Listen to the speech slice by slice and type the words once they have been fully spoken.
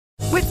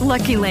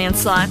Lucky Land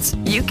Slots,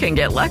 you can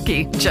get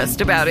lucky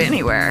just about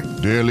anywhere.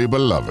 Dearly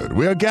beloved,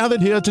 we are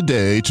gathered here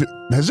today to...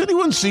 Has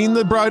anyone seen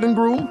the bride and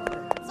groom?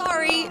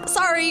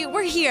 Sorry,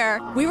 we're here.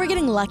 We were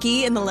getting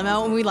lucky in the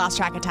limo and we lost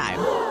track of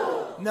time.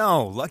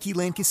 No, Lucky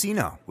Land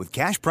Casino, with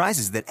cash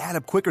prizes that add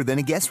up quicker than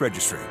a guest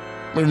registry.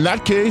 In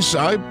that case,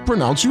 I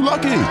pronounce you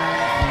lucky.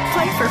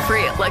 Play for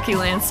free at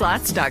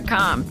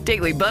LuckyLandSlots.com.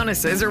 Daily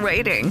bonuses are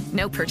waiting.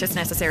 No purchase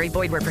necessary.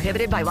 Void where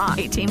prohibited by law.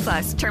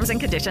 18+. Terms and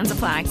conditions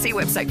apply. See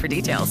website for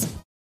details.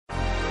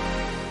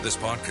 This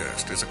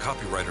podcast is a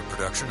copyrighted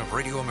production of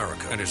Radio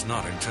America and is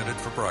not intended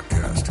for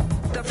broadcast.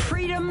 The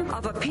freedom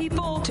of a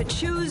people to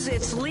choose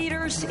its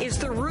leaders is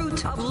the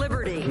root of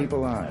liberty. Keep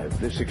alive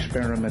this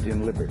experiment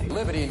in liberty.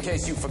 Liberty, in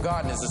case you've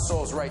forgotten, is the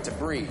soul's right to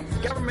breathe.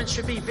 Government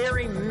should be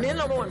very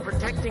minimal in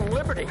protecting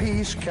liberty.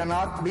 Peace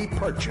cannot be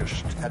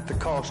purchased at the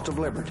cost of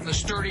liberty. The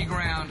sturdy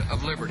ground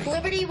of liberty.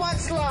 Liberty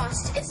once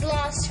lost is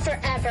lost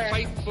forever.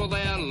 Fight for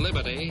their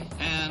liberty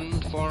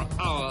and for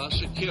our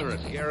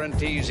security.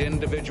 Guarantees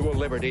individual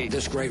liberty.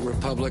 This great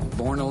republic,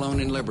 born alone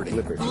in liberty.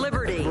 Liberty.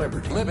 Liberty.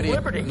 Liberty.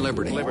 Liberty.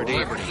 Liberty.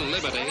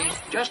 Liberty.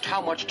 Just how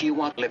much do you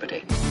want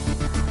liberty?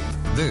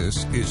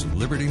 This is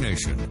Liberty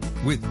Nation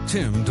with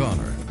Tim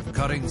Donner.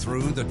 Cutting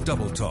through the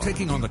double talk,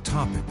 taking on the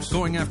topics,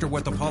 going after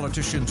what the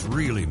politicians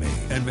really mean,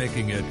 and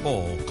making it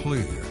all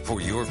clear. For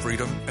your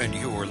freedom and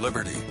your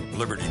liberty.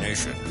 Liberty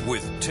Nation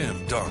with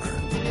Tim Donner.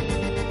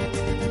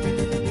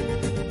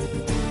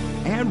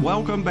 And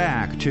welcome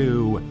back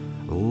to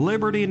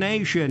Liberty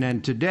Nation,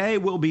 and today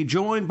we'll be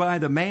joined by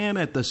the man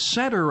at the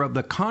center of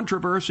the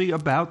controversy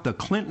about the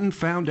Clinton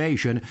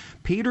Foundation,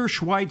 Peter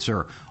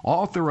Schweizer,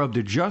 author of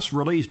the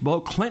just-released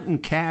book Clinton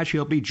Cash.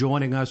 He'll be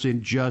joining us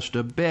in just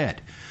a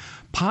bit.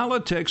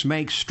 Politics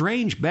makes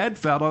strange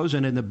bedfellows,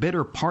 and in the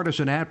bitter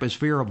partisan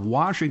atmosphere of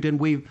Washington,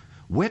 we've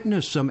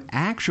witnessed some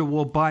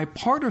actual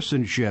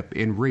bipartisanship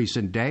in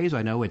recent days.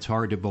 I know it's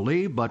hard to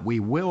believe, but we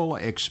will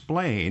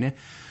explain.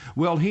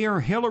 We'll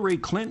hear Hillary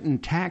Clinton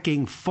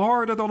tacking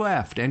far to the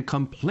left and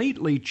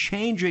completely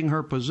changing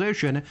her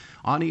position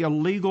on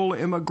illegal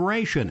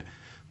immigration,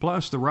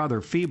 plus the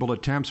rather feeble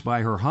attempts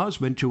by her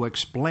husband to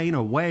explain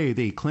away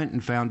the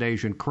Clinton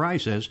Foundation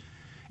crisis.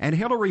 And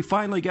Hillary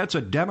finally gets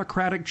a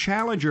Democratic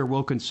challenger.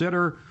 We'll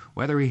consider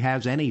whether he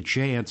has any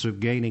chance of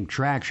gaining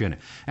traction.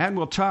 And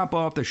we'll top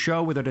off the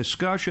show with a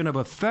discussion of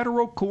a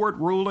federal court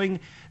ruling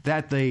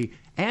that the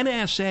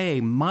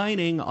NSA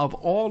mining of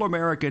all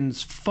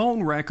Americans'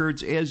 phone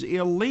records is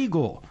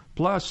illegal,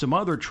 plus some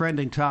other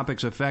trending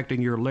topics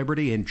affecting your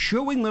liberty, and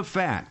chewing the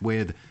fat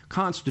with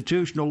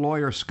constitutional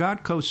lawyer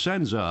Scott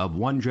Cosenza of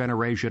One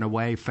Generation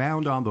Away,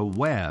 found on the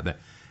web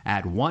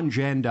at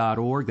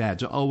onegen.org.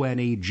 That's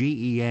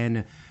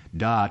ONEGEN.org.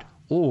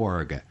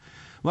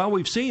 Well,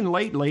 we've seen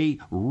lately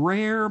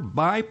rare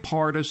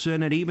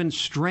bipartisan and even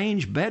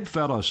strange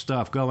bedfellow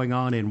stuff going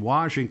on in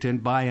Washington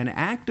by an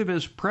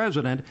activist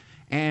president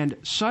and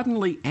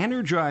suddenly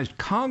energized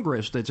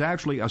Congress that's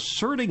actually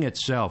asserting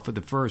itself for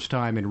the first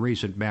time in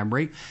recent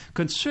memory.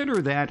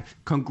 Consider that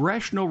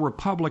congressional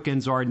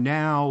Republicans are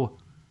now,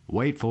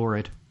 wait for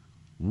it,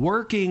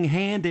 working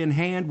hand in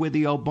hand with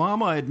the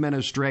Obama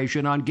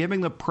administration on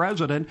giving the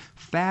president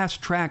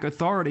fast-track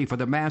authority for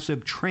the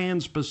massive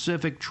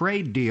Trans-Pacific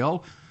trade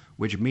deal,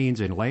 which means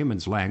in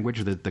layman's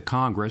language that the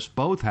Congress,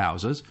 both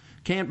houses,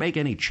 can't make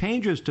any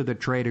changes to the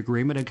trade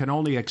agreement and can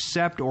only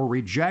accept or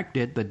reject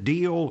it. The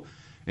deal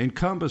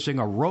encompassing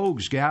a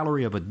rogues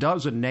gallery of a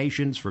dozen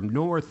nations from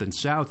North and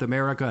South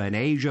America and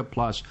Asia,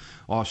 plus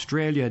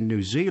Australia and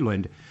New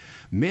Zealand.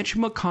 Mitch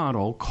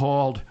McConnell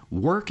called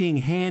working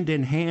hand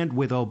in hand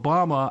with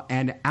Obama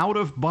an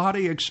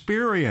out-of-body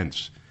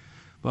experience.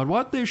 But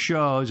what this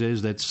shows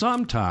is that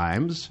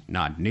sometimes,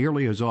 not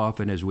nearly as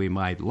often as we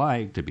might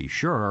like to be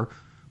sure,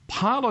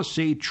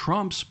 policy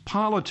trumps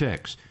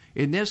politics.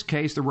 In this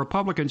case, the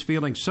Republicans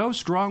feeling so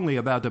strongly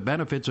about the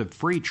benefits of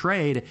free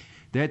trade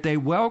that they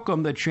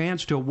welcome the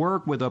chance to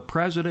work with a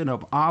president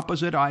of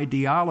opposite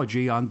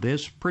ideology on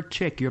this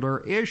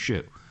particular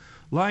issue.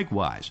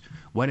 Likewise,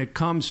 when it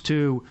comes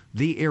to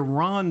the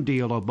Iran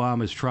deal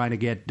Obama's trying to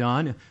get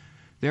done,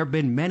 there have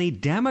been many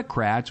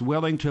Democrats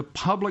willing to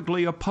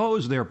publicly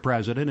oppose their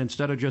president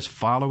instead of just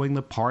following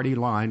the party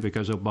line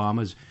because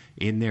Obama's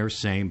in their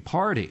same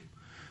party.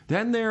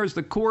 Then there's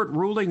the court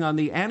ruling on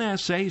the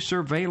NSA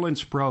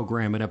surveillance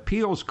program, an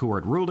appeals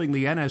court ruling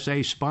the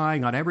NSA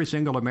spying on every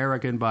single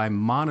American by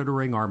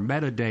monitoring our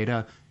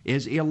metadata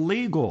is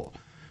illegal.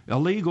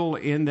 Illegal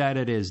in that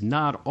it is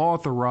not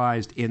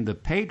authorized in the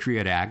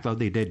Patriot Act, though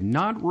they did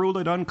not rule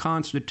it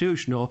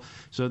unconstitutional.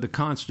 So the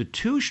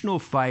constitutional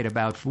fight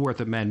about Fourth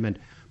Amendment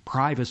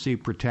privacy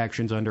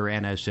protections under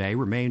NSA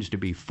remains to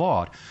be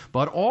fought.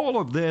 But all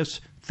of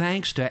this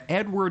thanks to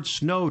Edward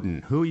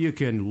Snowden, who you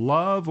can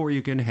love or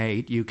you can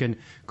hate. You can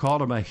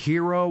call him a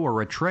hero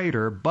or a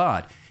traitor,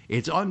 but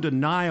it's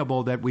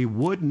undeniable that we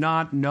would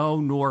not know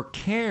nor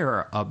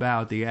care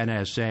about the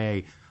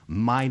NSA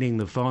mining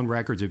the phone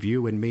records of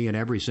you and me and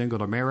every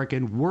single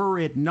American were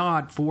it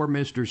not for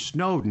Mr.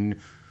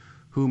 Snowden,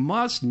 who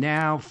must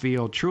now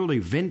feel truly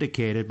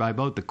vindicated by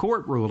both the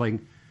court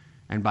ruling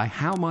and by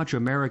how much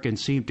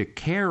Americans seem to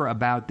care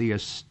about the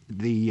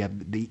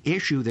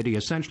issue that he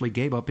essentially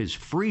gave up his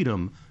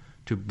freedom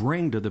to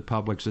bring to the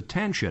public's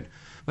attention.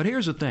 But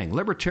here's the thing.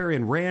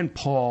 Libertarian Rand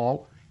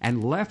Paul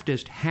and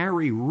leftist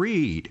Harry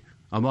Reid,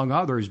 among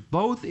others,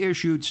 both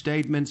issued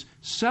statements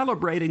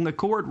celebrating the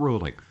court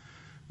ruling.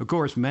 Of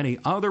course, many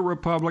other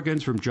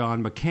Republicans, from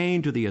John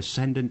McCain to the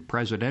ascendant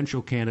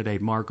presidential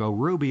candidate Marco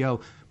Rubio,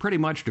 pretty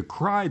much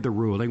decried the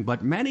ruling,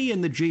 but many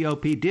in the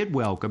GOP did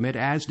welcome it,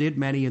 as did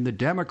many in the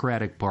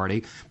Democratic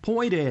Party.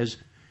 Point is,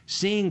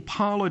 seeing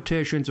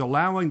politicians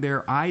allowing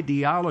their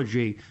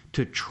ideology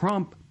to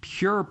trump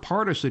pure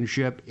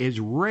partisanship is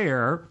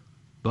rare,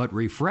 but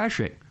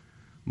refreshing.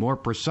 More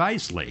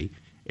precisely,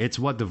 it's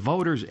what the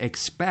voters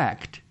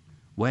expect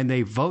when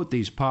they vote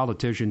these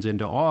politicians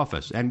into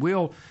office. And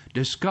we'll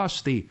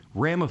discuss the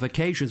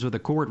ramifications of the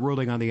court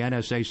ruling on the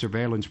NSA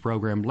surveillance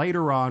program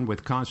later on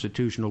with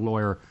constitutional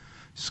lawyer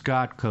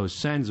Scott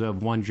Cosenza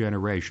of One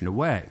Generation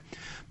Away.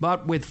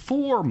 But with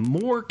 4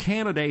 more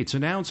candidates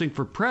announcing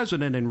for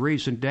president in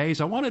recent days,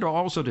 I wanted to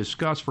also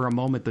discuss for a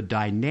moment the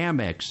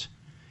dynamics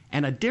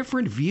and a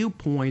different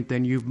viewpoint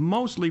than you've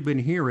mostly been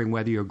hearing,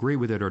 whether you agree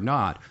with it or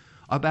not,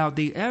 about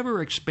the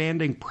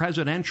ever-expanding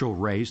presidential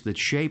race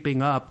that's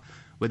shaping up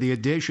with the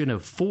addition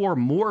of 4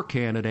 more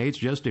candidates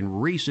just in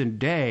recent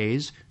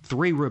days,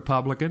 3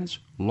 Republicans,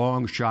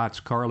 long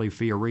shots Carly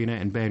Fiorina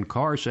and Ben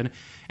Carson,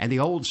 and the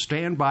old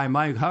standby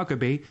Mike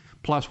Huckabee,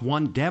 plus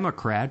 1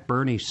 Democrat,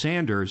 Bernie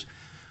Sanders.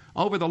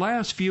 Over the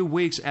last few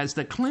weeks, as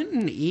the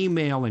Clinton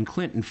email and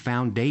Clinton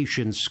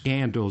Foundation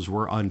scandals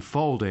were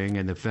unfolding,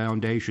 and the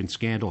Foundation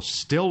scandal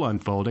still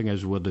unfolding,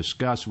 as we'll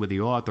discuss with the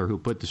author who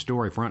put the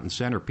story front and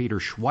center, Peter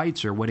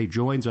Schweitzer, when he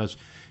joins us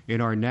in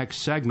our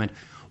next segment,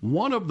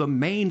 one of the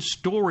main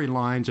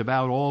storylines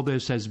about all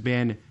this has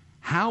been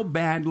how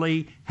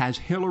badly has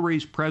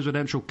Hillary's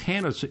presidential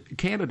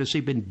candidacy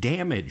been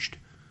damaged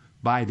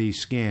by these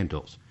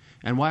scandals.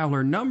 And while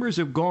her numbers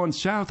have gone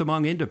south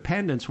among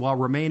independents while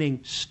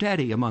remaining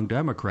steady among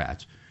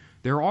Democrats,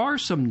 there are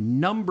some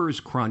numbers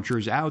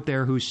crunchers out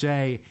there who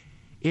say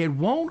it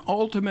won't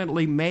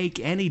ultimately make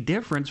any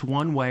difference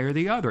one way or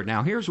the other.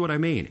 Now, here's what I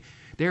mean.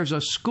 There's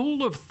a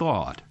school of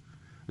thought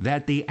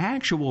that the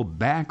actual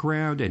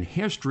background and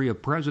history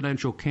of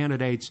presidential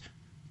candidates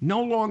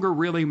no longer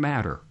really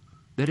matter,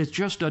 that it's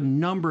just a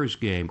numbers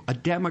game, a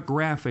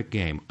demographic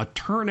game, a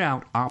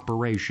turnout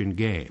operation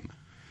game,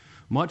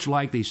 much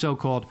like the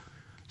so-called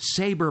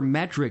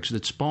sabermetrics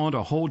that spawned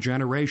a whole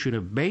generation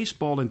of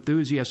baseball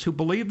enthusiasts who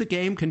believe the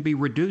game can be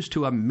reduced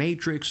to a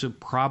matrix of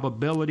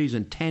probabilities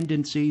and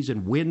tendencies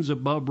and wins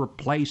above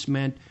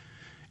replacement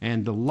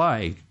and the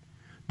like.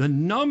 The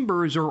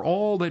numbers are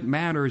all that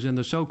matters in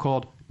the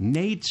so-called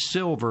Nate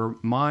Silver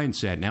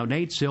mindset. Now,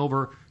 Nate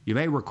Silver, you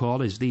may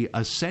recall, is the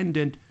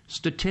ascendant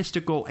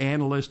statistical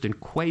analyst and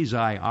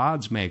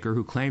quasi-odds maker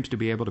who claims to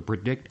be able to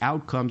predict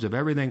outcomes of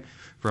everything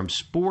from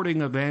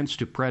sporting events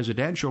to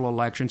presidential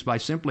elections by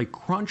simply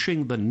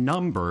crunching the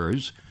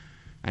numbers,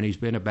 and he's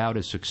been about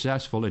as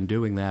successful in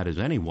doing that as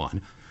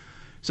anyone.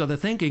 So the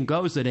thinking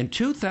goes that in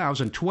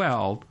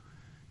 2012,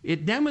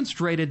 it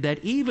demonstrated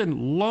that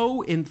even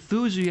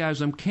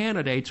low-enthusiasm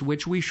candidates,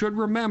 which we should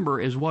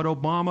remember is what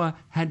Obama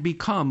had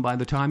become by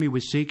the time he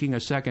was seeking a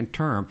second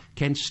term,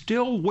 can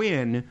still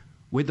win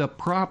with a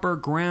proper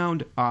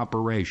ground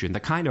operation, the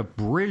kind of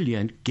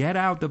brilliant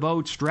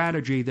get-out-the-vote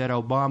strategy that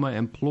Obama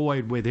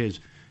employed with his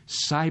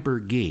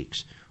cyber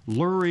geeks,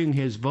 luring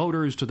his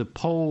voters to the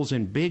polls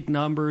in big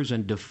numbers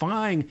and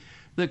defying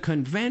the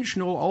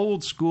conventional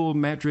old-school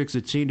metrics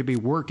that seem to be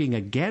working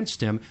against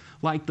him,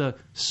 like the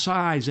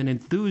size and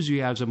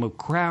enthusiasm of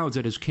crowds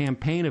at his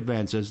campaign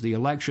events as the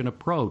election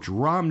approached.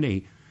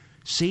 Romney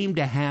seemed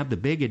to have the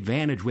big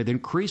advantage with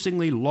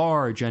increasingly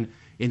large and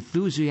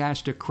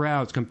enthusiastic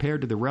crowds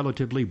compared to the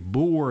relatively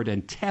bored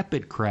and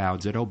tepid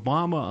crowds at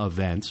Obama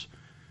events.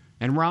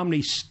 And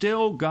Romney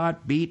still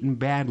got beaten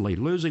badly,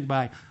 losing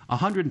by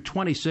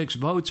 126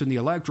 votes in the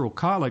Electoral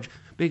College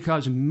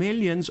because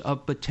millions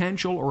of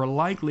potential or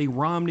likely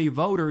Romney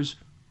voters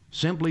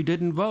simply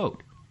didn't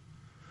vote.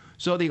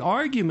 So the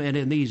argument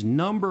in these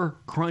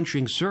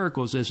number-crunching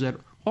circles is that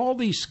all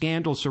these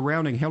scandals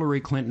surrounding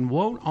Hillary Clinton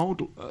won't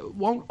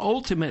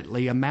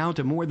ultimately amount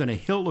to more than a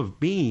hill of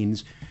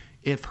beans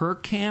if her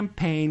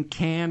campaign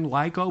can,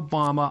 like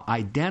Obama,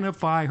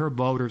 identify her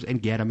voters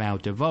and get them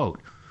out to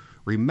vote,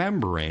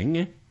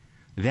 remembering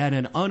that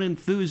an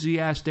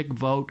unenthusiastic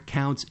vote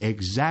counts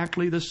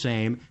exactly the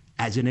same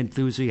as an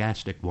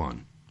enthusiastic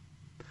one.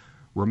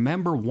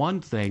 Remember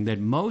one thing that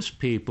most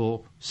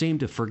people seem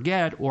to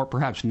forget or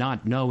perhaps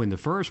not know in the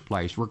first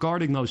place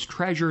regarding those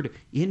treasured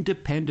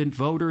independent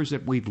voters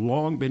that we've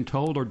long been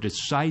told are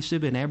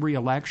decisive in every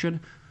election.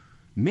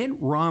 Mitt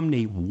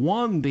Romney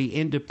won the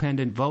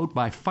independent vote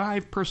by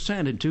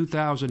 5% in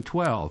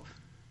 2012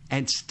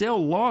 and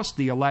still lost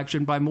the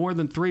election by more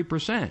than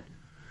 3%.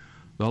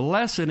 The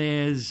lesson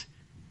is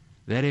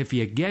that if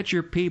you get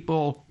your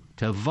people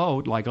to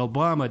vote like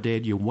Obama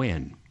did, you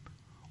win.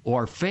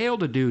 Or fail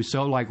to do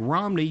so like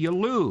Romney, you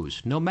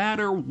lose, no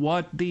matter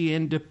what the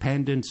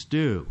independents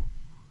do.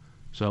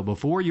 So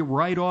before you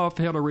write off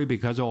Hillary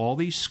because of all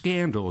these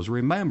scandals,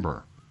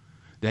 remember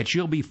that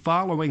she'll be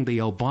following the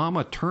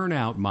Obama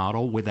turnout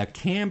model with a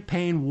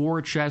campaign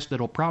war chest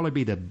that'll probably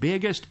be the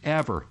biggest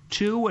ever,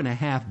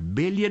 $2.5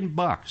 billion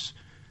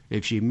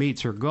if she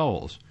meets her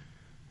goals.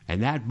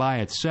 And that by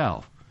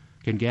itself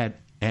can get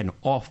an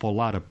awful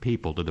lot of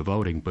people to the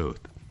voting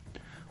booth.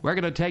 We're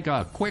going to take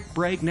a quick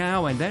break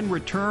now and then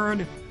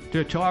return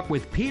to talk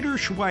with Peter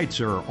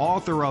Schweizer,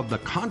 author of the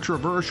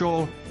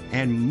controversial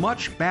and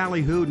much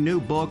ballyhooed new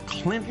book,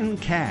 Clinton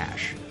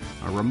Cash.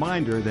 A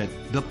reminder that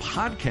the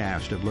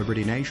podcast of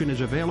Liberty Nation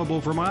is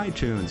available from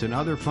iTunes and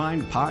other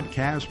fine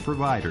podcast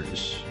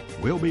providers.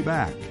 We'll be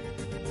back.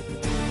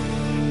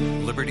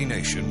 Liberty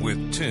Nation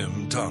with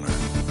Tim Donner.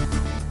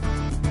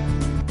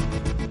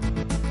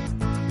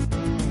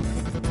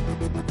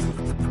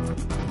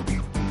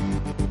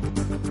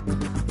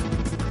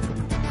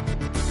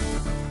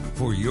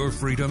 For your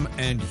freedom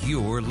and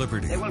your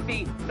liberty. There will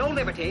be no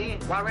liberty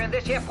while we're in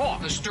this here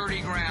fort. The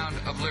sturdy ground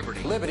of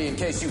liberty. Liberty, in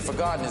case you've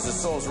forgotten, is the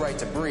soul's right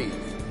to breathe.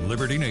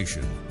 Liberty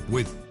Nation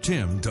with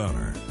Tim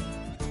Donner.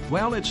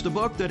 Well, it's the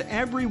book that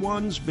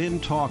everyone's been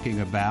talking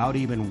about,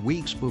 even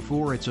weeks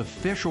before its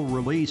official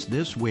release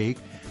this week,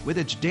 with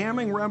its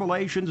damning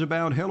revelations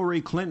about Hillary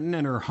Clinton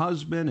and her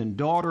husband and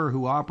daughter,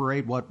 who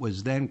operate what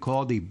was then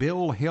called the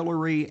Bill,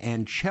 Hillary,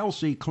 and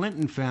Chelsea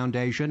Clinton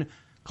Foundation.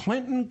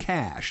 Clinton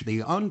Cash,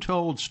 the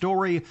untold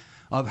story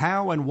of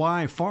how and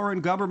why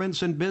foreign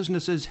governments and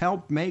businesses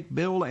helped make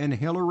Bill and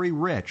Hillary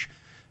rich.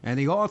 And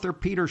the author,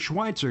 Peter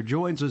Schweizer,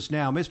 joins us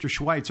now. Mr.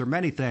 Schweizer,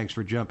 many thanks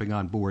for jumping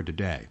on board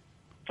today.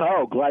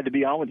 Oh, glad to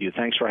be on with you.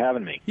 Thanks for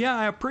having me. Yeah,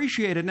 I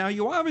appreciate it. Now,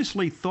 you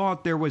obviously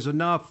thought there was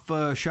enough,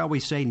 shall we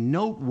say,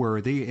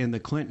 noteworthy in the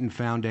Clinton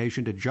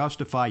Foundation to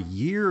justify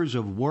years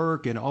of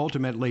work and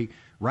ultimately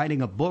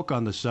writing a book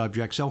on the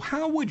subject. So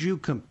how would you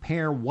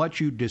compare what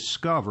you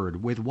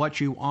discovered with what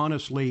you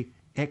honestly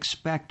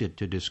expected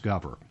to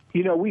discover?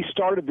 You know, we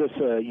started this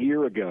a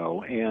year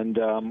ago and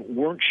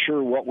weren't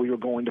sure what we were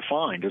going to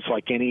find. It's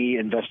like any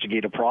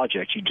investigative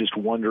project. You just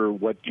wonder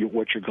what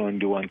you're going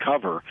to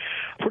uncover.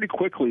 Pretty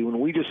quickly, when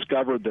we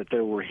discovered that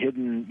there were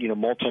hidden,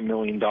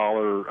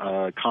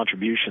 multi-million-dollar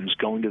contributions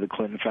going to the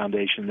Clinton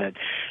Foundation that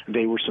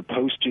they were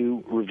supposed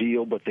to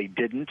reveal, but they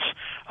didn't,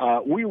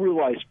 we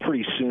realized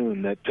pretty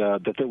soon that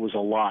there was a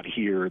lot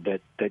here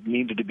that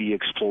needed to be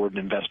explored and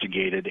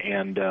investigated.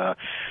 And,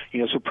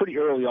 so pretty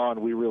early on,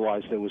 we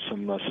realized there was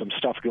some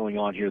stuff going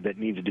on here that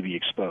needed to be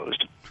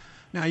exposed.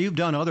 Now, you've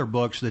done other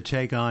books that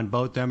take on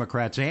both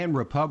Democrats and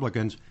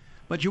Republicans,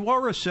 but you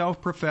are a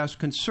self-professed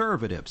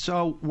conservative.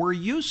 So were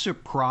you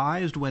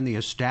surprised when the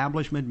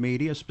establishment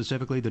media,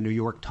 specifically the New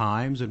York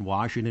Times and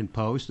Washington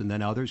Post and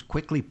then others,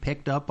 quickly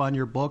picked up on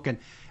your book and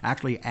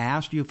actually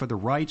asked you for the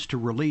rights to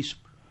release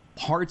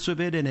parts of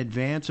it in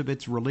advance of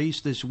its release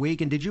this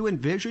week? And did you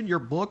envision your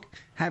book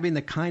having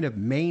the kind of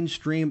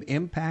mainstream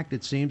impact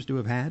it seems to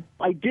have had?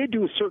 I did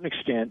to a certain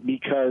extent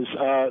because,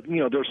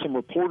 there's some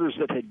reporters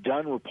that had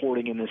done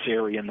reporting in this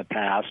area in the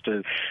past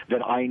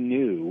that I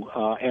knew,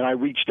 and I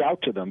reached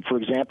out to them. For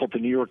example, at the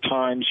New York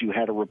Times, you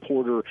had a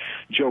reporter,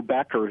 Joe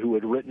Becker, who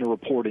had written a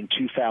report in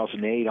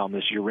 2008 on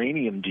this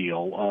uranium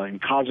deal in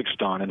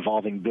Kazakhstan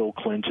involving Bill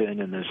Clinton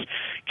and this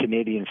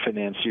Canadian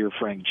financier,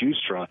 Frank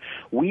Giustra.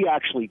 We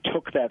actually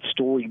took that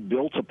story,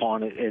 built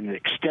upon it, and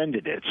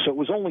extended it. So it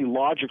was only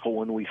logical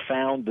when we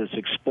found this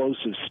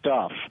explosive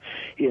stuff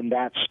in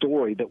that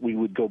story that we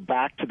would go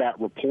back to that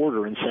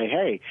reporter and say,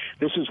 hey,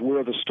 this is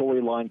where the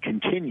storyline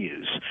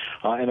continues.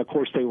 And, of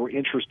course, they were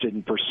interested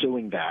in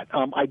pursuing that.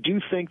 I do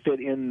think that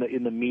in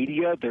the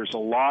media there's a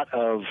lot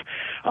of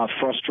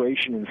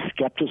frustration and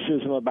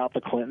skepticism about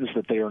the Clintons,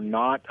 that they are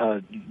not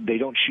they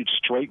don't shoot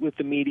straight with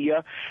the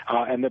media,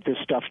 and that this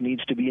stuff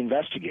needs to be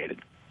investigated.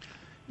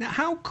 Now,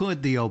 how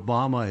could the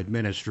Obama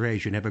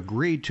administration have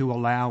agreed to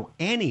allow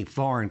any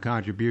foreign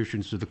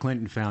contributions to the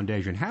Clinton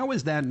Foundation? How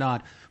is that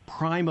not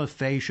prima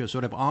facie,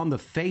 sort of on the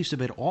face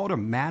of it,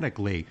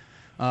 automatically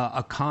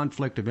a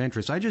conflict of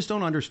interest? I just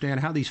don't understand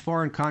how these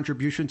foreign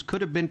contributions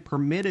could have been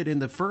permitted in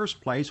the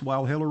first place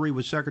while Hillary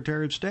was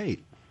Secretary of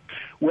State.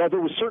 Well,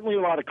 there was certainly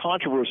a lot of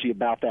controversy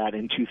about that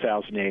in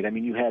 2008. I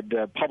mean, you had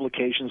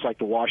publications like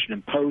the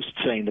Washington Post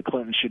saying the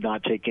Clintons should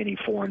not take any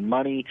foreign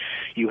money.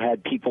 You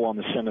had people on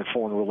the Senate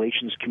Foreign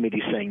Relations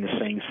Committee saying the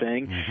same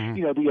thing.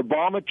 Mm-hmm. The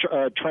Obama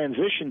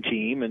transition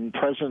team and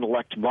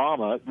President-elect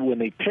Obama, when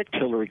they picked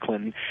Hillary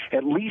Clinton,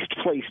 at least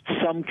placed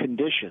some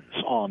conditions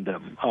on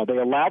them. They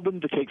allowed them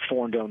to take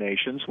foreign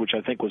donations, which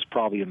I think was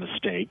probably a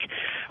mistake.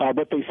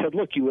 But they said,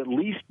 look, you at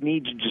least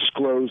need to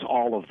disclose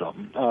all of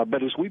them.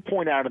 But as we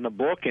point out in the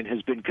book, and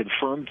has been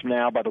confirmed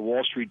now by the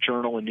Wall Street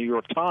Journal and New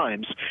York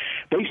Times,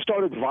 they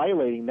started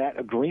violating that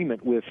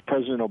agreement with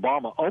President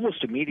Obama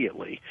almost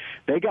immediately.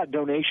 They got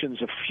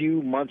donations a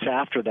few months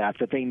after that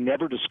they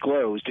never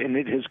disclosed, and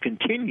it has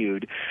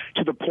continued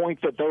to the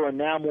point that there are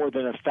now more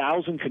than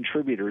 1,000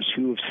 contributors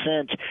who have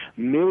sent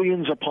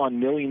millions upon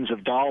millions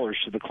of dollars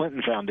to the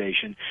Clinton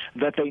Foundation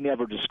that they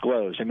never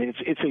disclosed. I mean,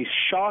 it's a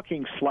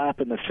shocking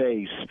slap in the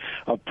face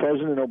of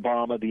President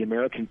Obama, the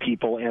American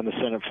people, and the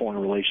Senate Foreign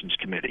Relations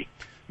Committee.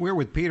 We're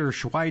with Peter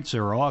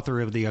Schweizer, author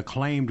of the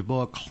acclaimed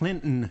book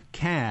Clinton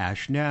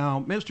Cash.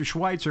 Now, Mr.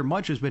 Schweizer,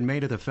 much has been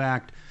made of the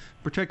fact,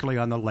 particularly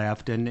on the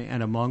left and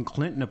among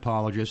Clinton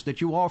apologists, that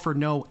you offer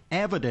no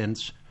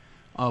evidence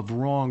of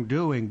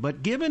wrongdoing.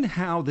 But given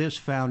how this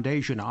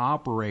foundation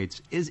operates,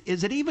 is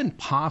it even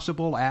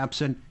possible,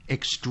 absent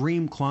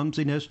extreme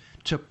clumsiness,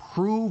 to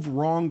prove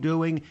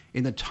wrongdoing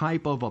in the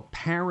type of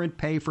apparent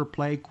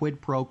pay-for-play,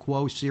 quid pro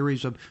quo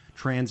series of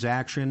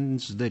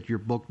transactions that your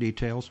book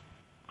details?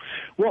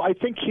 Well, I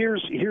think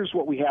here's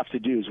what we have to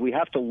do is we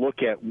have to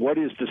look at what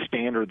is the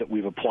standard that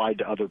we've applied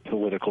to other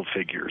political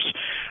figures.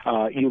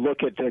 You look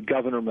at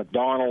Governor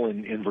McDonnell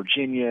in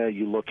Virginia.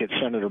 You look at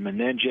Senator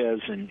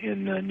Menendez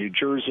in New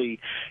Jersey.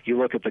 You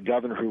look at the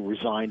governor who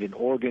resigned in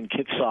Oregon,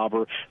 Kit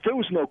Sauber. There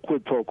was no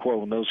quid pro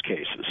quo in those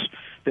cases.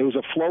 There was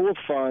a flow of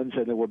funds,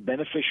 and there were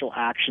beneficial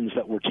actions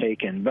that were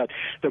taken. But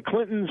the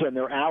Clintons and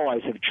their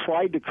allies have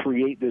tried to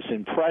create this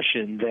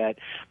impression that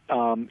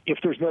if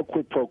there's no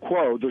quid pro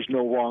quo, there's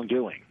no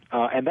wrongdoing.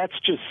 And that's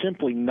just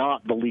simply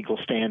not the legal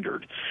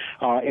standard.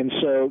 And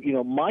so,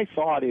 my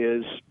thought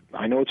is,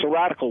 I know it's a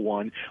radical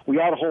one, we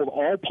ought to hold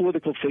all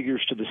political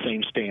figures to the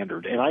same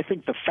standard. And I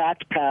think the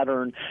fact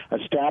pattern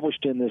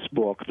established in this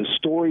book, the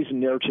stories and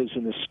narratives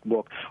in this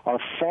book, are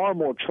far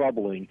more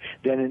troubling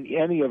than in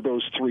any of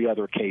those three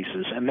other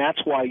cases. And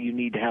that's why you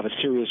need to have a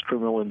serious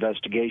criminal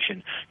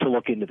investigation to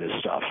look into this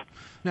stuff.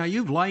 Now,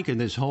 you've likened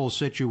this whole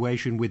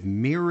situation with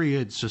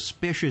myriad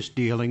suspicious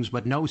dealings,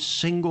 but no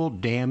single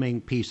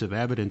damning piece of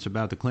evidence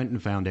about the Clinton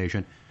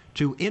Foundation,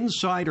 to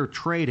insider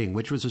trading,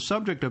 which was the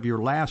subject of your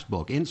last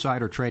book,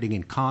 Insider Trading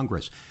in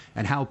Congress,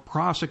 and how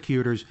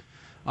prosecutors,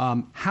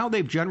 how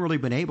they've generally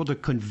been able to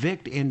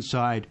convict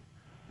inside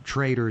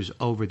traders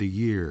over the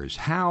years.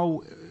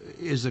 How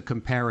is the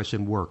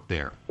comparison work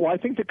there? Well, I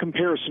think the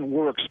comparison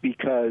works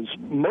because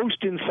most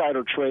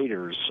insider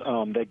traders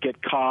that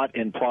get caught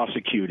and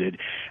prosecuted,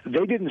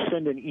 they didn't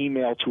send an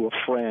email to a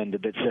friend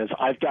that says,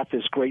 I've got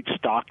this great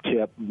stock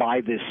tip, buy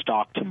this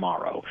stock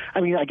tomorrow.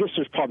 I mean, I guess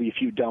there's probably a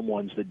few dumb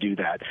ones that do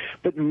that.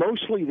 But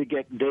mostly they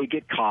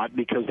get caught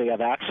because they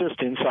have access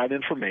to inside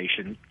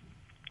information.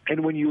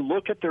 And when you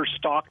look at their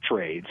stock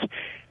trades,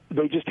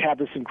 they just have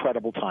this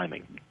incredible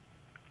timing.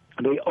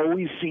 They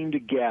always seem to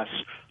guess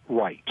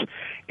right.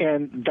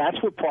 And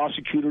that's what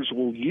prosecutors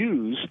will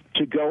use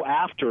to go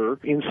after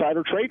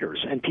insider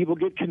traders. And people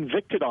get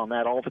convicted on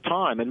that all the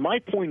time. And my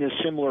point is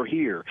similar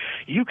here.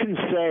 You can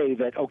say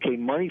that, okay,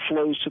 money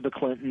flows to the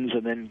Clintons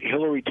and then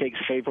Hillary takes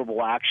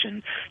favorable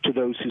action to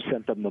those who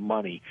sent them the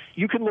money.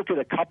 You can look at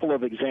a couple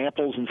of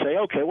examples and say,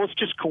 okay, well, it's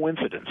just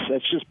coincidence.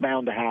 That's just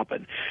bound to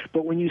happen.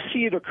 But when you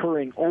see it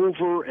occurring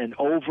over and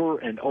over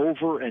and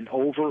over and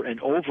over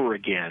and over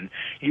again,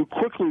 you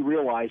quickly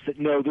realize that,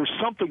 no, there's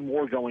something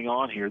more going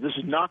on here. This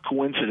is not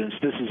coincidence.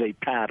 This is a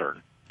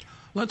pattern.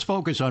 Let's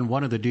focus on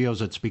one of the deals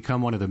that's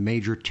become one of the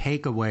major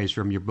takeaways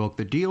from your book,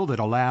 the deal that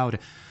allowed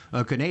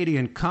a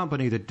Canadian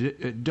company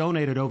that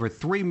donated over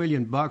 $3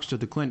 million to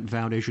the Clinton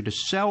Foundation to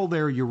sell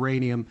their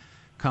uranium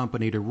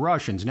company to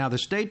Russians. Now, the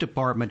State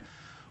Department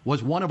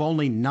was one of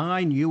only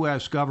 9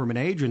 U.S. government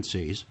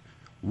agencies,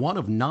 one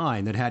of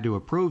 9 that had to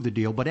approve the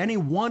deal, but any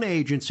one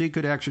agency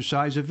could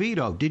exercise a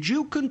veto. Did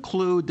you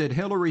conclude that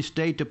Hillary's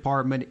State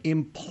Department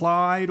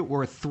implied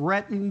or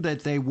threatened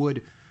that they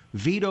would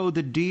veto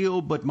the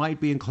deal but might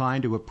be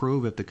inclined to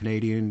approve if the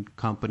Canadian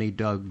company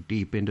dug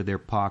deep into their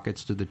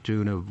pockets to the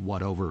tune of,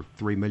 over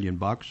 $3 million?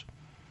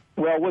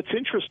 Well, what's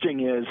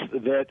interesting is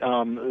that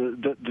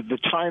the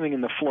timing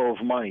and the flow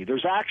of money.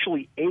 There's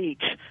actually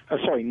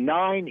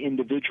 9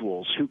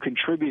 individuals who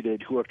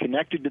contributed, who are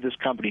connected to this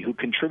company, who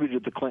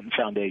contributed to the Clinton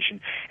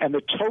Foundation, and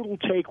the total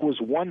take was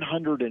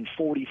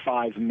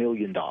 $145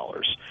 million.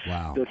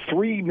 Wow. The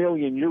 $3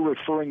 million you're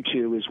referring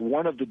to is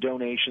one of the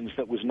donations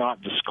that was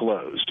not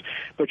disclosed.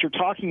 But you're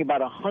talking about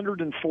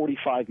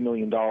 $145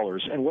 million.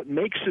 And what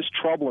makes this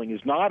troubling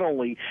is not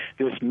only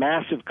this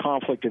massive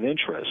conflict of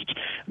interest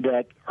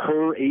that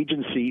her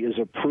agency is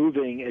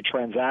approving a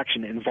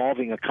transaction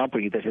involving a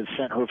company that has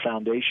sent her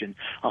foundation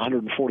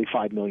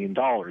 $145 million.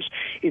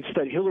 It's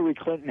that Hillary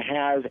Clinton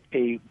has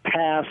a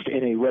past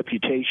and a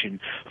reputation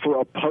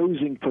for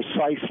opposing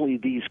precisely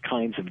these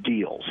kinds of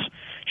deals.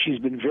 She's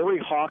been very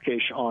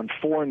hawkish on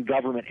foreign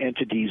government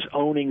entities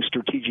owning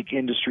strategic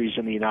industries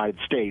in the United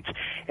States,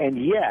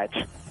 and yet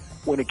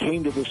when it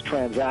came to this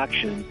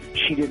transaction,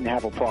 she didn't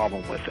have a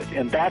problem with it.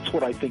 And that's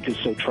what I think is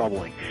so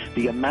troubling.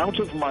 The amount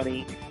of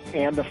money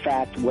and the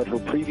fact what her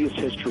previous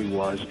history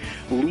was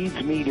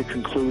leads me to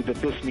conclude that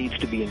this needs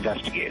to be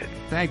investigated.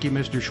 Thank you,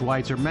 Mr.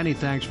 Schweizer. Many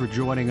thanks for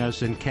joining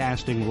us and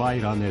casting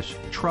light on this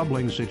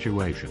troubling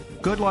situation.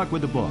 Good luck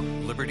with the book.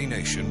 Liberty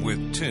Nation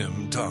with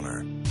Tim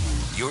Donner.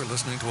 You're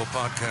listening to a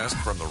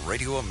podcast from the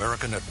Radio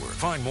America Network.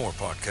 Find more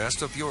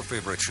podcasts of your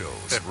favorite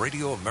shows at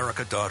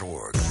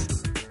radioamerica.org.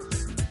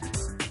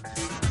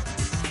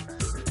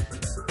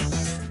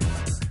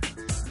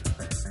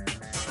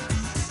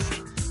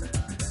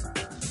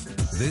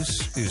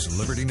 This is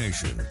Liberty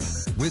Nation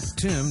with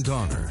Tim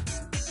Donner.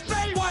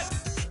 Say what?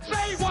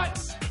 Say what?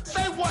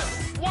 Say what?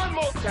 One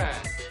more time.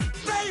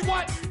 Say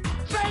what?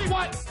 Say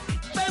what?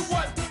 Say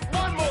what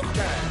one more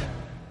time.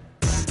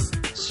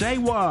 Say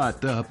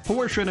What, the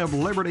portion of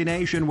Liberty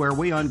Nation where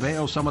we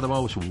unveil some of the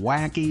most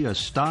wacky,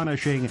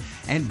 astonishing,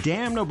 and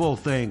damnable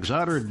things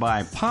uttered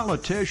by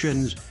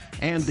politicians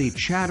and the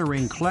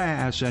chattering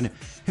class. And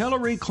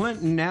Hillary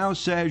Clinton now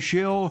says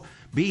she'll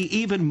be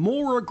even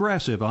more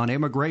aggressive on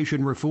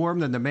immigration reform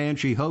than the man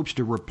she hopes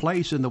to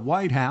replace in the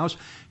White House,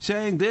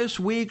 saying this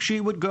week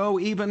she would go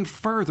even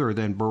further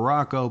than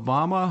Barack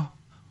Obama,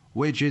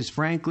 which is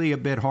frankly a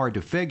bit hard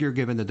to figure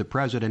given that the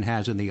president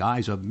has, in the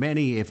eyes of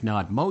many, if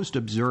not most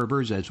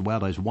observers, as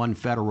well as one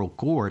federal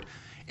court,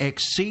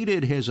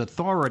 exceeded his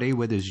authority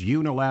with his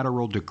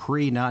unilateral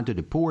decree not to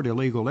deport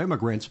illegal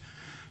immigrants.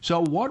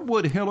 So what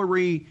would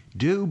Hillary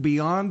do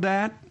beyond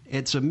that?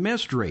 It's a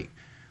mystery,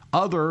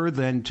 other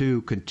than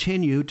to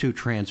continue to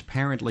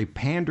transparently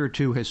pander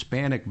to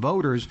Hispanic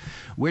voters,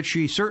 which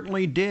she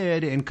certainly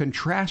did in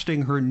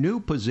contrasting her new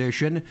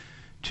position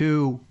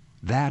to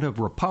that of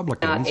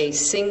Republicans. Not a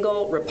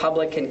single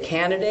Republican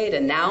candidate,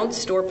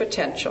 announced or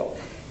potential,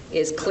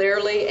 is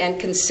clearly and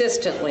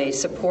consistently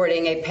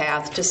supporting a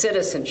path to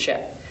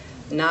citizenship.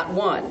 Not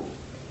one.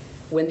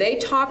 When they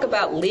talk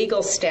about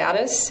legal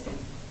status,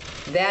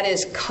 that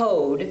is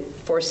code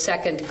for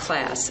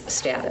second-class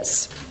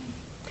status.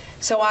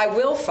 So I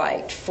will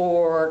fight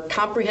for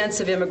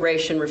comprehensive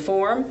immigration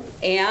reform,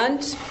 and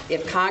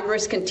if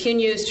Congress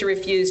continues to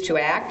refuse to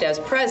act as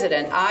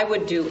president, I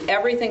would do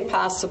everything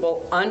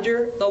possible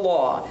under the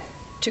law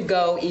to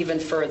go even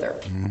further.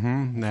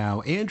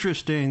 Now,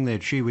 interesting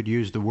that she would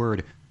use the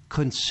word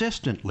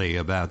consistently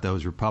about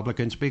those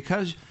Republicans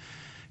because,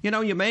 you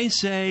know, you may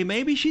say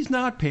maybe she's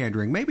not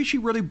pandering. Maybe she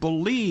really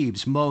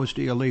believes most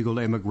illegal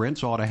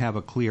immigrants ought to have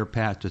a clear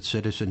path to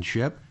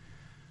citizenship.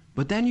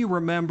 But then you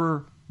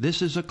remember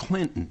this is a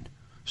Clinton.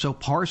 So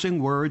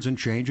parsing words and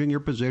changing your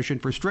position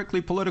for strictly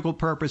political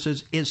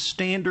purposes is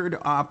standard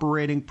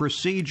operating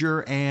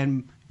procedure.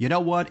 And you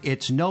know what?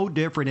 It's no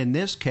different in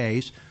this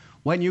case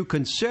when you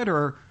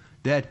consider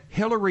that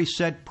Hillary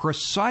said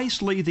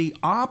precisely the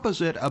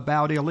opposite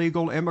about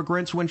illegal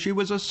immigrants when she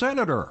was a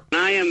senator.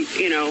 I am,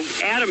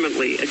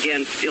 adamantly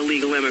against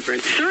illegal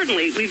immigrants.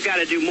 Certainly, we've got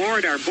to do more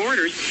at our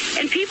borders,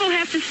 and people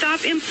have to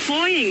stop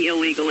employing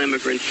illegal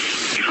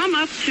immigrants. Come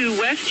up to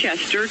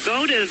Westchester,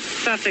 go to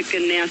Suffolk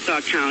and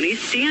Nassau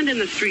counties, stand in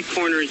the street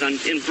corners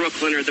in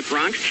Brooklyn or the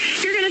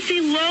Bronx. You're going to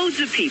see loads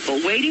of people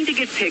waiting to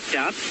get picked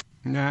up.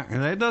 Now,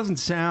 that doesn't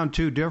sound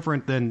too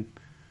different than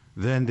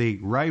the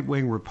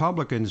right-wing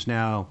Republicans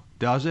now,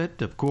 does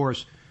it? Of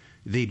course,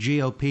 the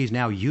GOP is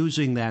now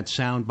using that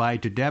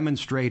soundbite to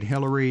demonstrate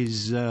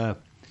Hillary's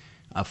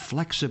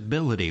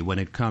flexibility when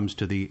it comes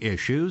to the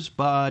issues.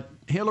 But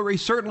Hillary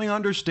certainly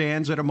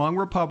understands that among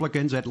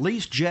Republicans, at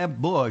least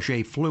Jeb Bush,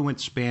 a fluent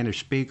Spanish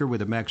speaker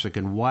with a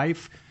Mexican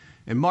wife,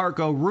 and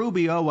Marco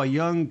Rubio, a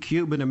young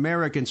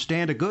Cuban-American,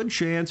 stand a good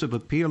chance of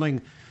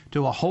appealing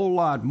to a whole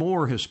lot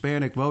more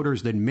Hispanic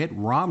voters than Mitt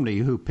Romney,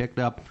 who picked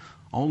up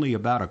only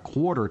about a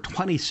quarter,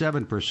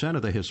 27%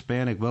 of the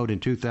Hispanic vote in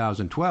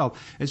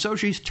 2012. And so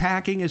she's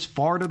tacking as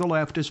far to the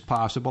left as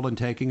possible and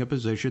taking a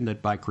position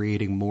that by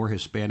creating more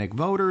Hispanic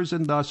voters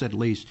and thus at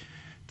least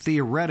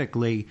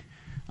theoretically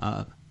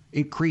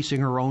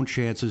increasing her own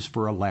chances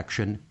for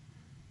election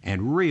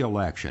and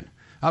re-election.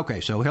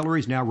 Okay, so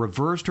Hillary's now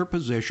reversed her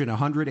position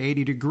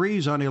 180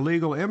 degrees on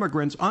illegal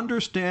immigrants,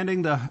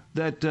 understanding that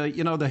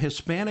the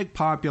Hispanic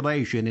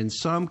population in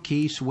some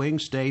key swing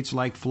states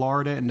like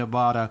Florida and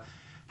Nevada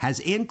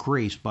has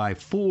increased by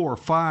 4,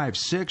 5,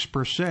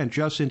 6%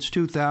 just since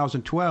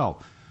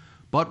 2012.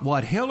 But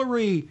what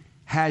Hillary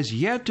has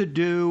yet to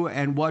do,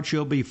 and what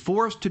she'll be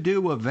forced to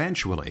do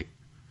eventually,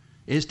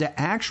 is to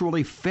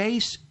actually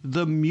face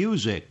the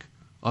music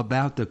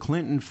about the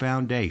Clinton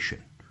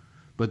Foundation.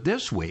 But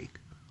this week,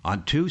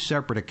 on 2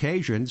 separate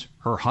occasions,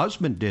 her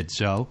husband did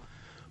so,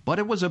 but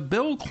it was a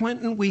Bill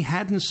Clinton we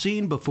hadn't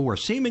seen before,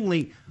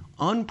 seemingly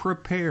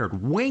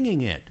unprepared,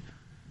 winging it,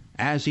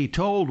 as he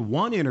told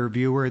one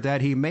interviewer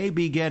that he may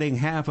be getting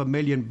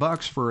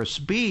 $500,000 for a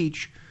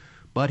speech,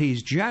 but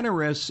he's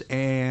generous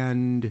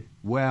and,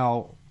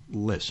 well,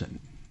 listen.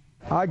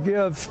 I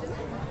give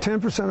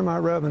 10% of my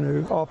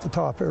revenue off the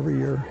top every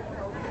year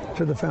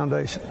to the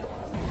foundation.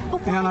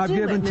 And I've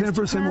given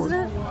 10% more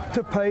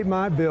to pay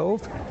my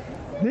bills.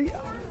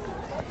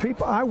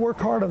 I work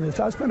hard on this.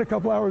 I spend a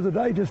couple hours a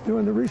day just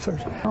doing the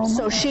research.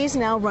 So she's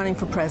now running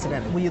for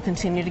president. Will you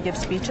continue to give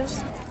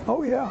speeches?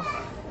 Oh, yeah.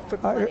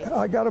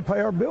 I got to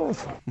pay our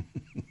bills.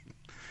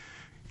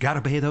 Got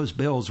to pay those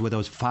bills with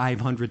those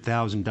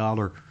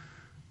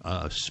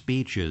 $500,000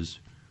 speeches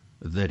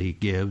that he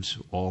gives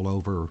all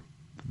over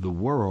the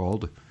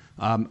world.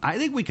 I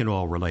think we can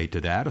all relate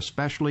to that,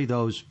 especially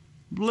those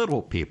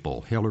little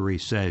people Hillary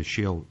says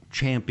she'll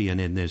champion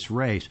in this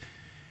race.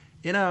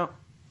 You know,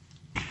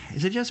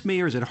 is it just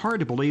me, or is it hard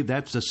to believe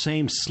that's the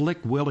same Slick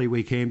Willie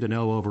we came to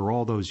know over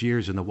all those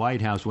years in the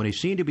White House when he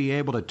seemed to be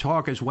able to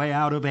talk his way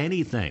out of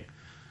anything?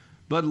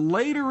 But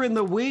later in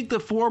the week, the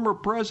former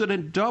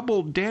president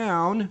doubled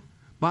down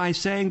by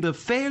saying the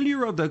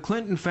failure of the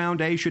Clinton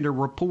Foundation to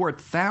report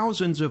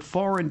thousands of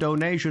foreign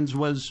donations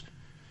was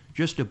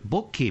just a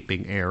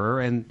bookkeeping error.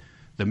 And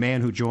the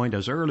man who joined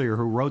us earlier,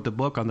 who wrote the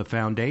book on the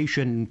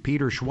foundation,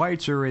 Peter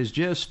Schweitzer, is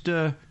just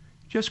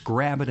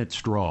grabbing at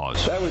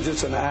straws. That was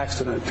just an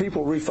accident.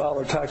 People refile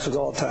their taxes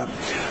all the time.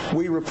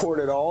 We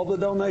reported all the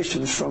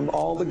donations from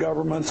all the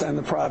governments and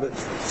the private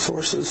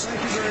sources.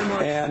 Thank you very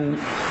much.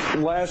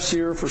 And last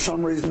year, for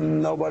some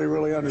reason nobody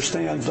really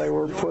understands, they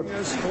were put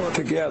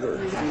together.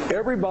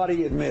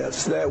 Everybody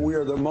admits that we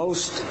are the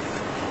most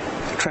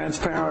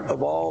transparent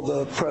of all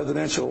the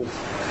presidential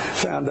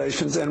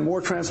foundations and more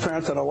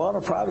transparent than a lot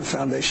of private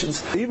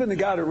foundations. Even the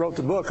guy that wrote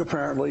the book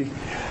apparently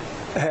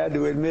had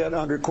to admit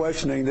under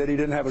questioning that he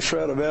didn't have a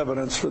shred of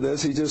evidence for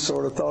this. He just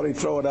sort of thought he'd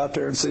throw it out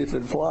there and see if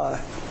it'd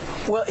fly.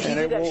 Well,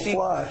 it won't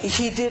fly.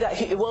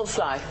 It won't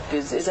fly.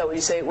 Is that what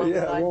you say? It won't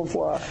fly? It won't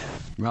fly.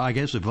 Well, I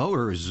guess the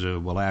voters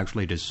will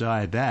actually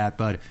decide that.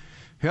 But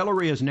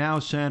Hillary has now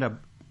sent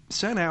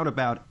out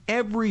about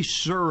every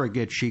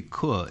surrogate she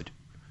could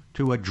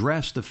to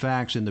address the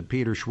facts in the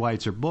Peter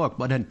Schweitzer book.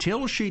 But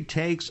until she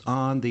takes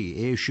on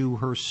the issue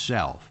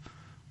herself,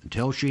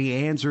 until she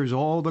answers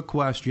all the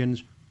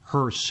questions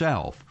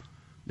herself,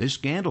 this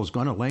scandal is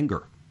going to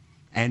linger.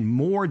 And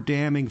more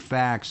damning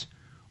facts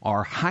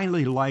are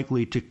highly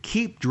likely to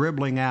keep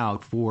dribbling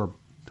out for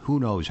who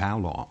knows how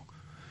long.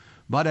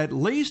 But at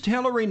least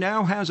Hillary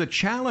now has a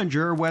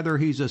challenger. Whether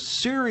he's a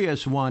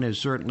serious one is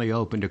certainly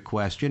open to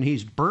question.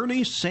 He's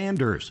Bernie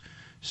Sanders,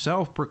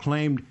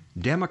 self-proclaimed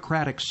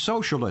Democratic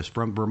socialist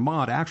from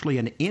Vermont, actually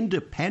an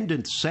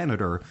independent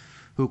senator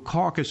who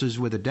caucuses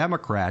with the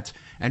Democrats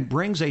and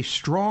brings a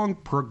strong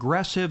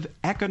progressive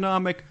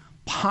economic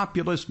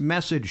populist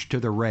message to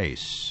the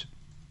race.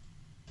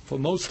 For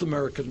most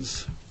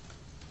Americans,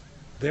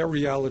 their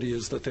reality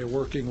is that they're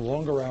working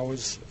longer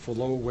hours for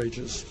lower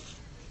wages.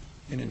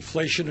 In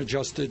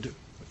inflation-adjusted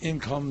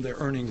income, they're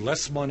earning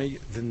less money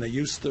than they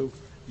used to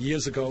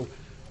years ago,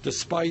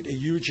 despite a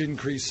huge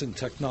increase in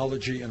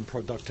technology and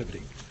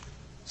productivity.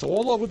 So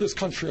all over this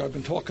country, I've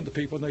been talking to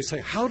people, and they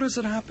say, how does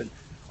it happen?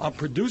 I'm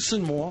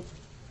producing more,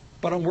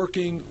 but I'm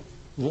working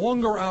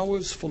longer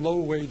hours for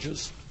lower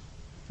wages.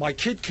 My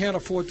kid can't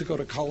afford to go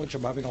to college.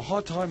 I'm having a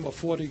hard time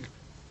affording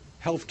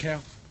health care.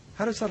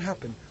 How does that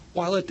happen?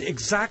 While at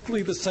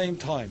exactly the same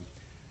time,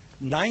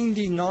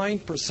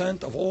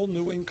 99% of all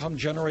new income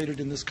generated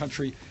in this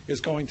country is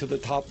going to the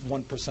top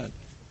 1%.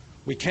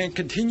 We can't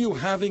continue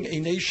having a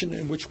nation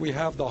in which we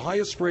have the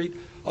highest rate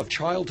of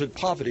childhood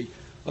poverty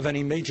of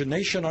any major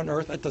nation on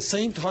earth at the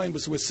same time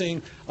as we're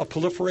seeing a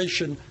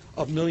proliferation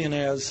of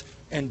millionaires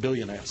and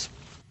billionaires.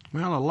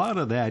 Well, a lot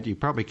of that you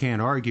probably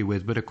can't argue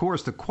with, but of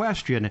course the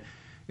question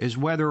is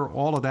whether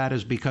all of that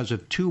is because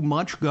of too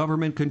much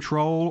government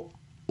control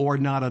or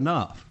not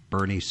enough.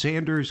 Bernie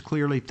Sanders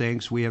clearly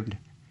thinks we have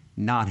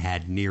not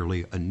had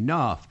nearly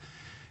enough.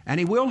 And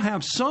he will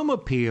have some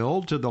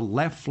appeal to the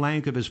left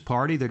flank of his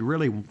party that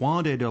really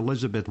wanted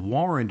Elizabeth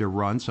Warren to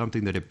run,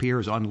 something that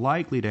appears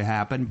unlikely to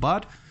happen.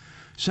 But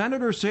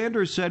Senator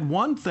Sanders said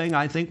one thing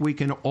I think we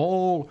can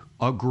all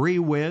agree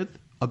with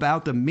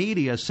about the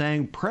media,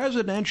 saying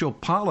presidential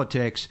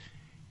politics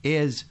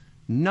is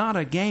not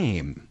a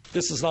game.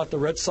 This is not the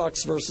Red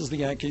Sox versus the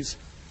Yankees.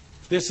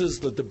 This is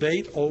the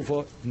debate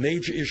over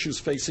major issues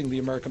facing the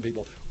American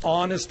people.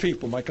 Honest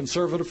people. My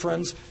conservative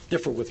friends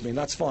differ with me, and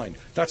that's fine.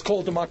 That's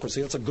called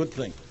democracy. That's a good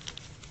thing.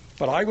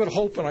 But I would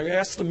hope, and I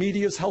ask the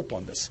media's help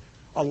on this,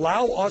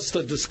 allow us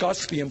to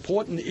discuss the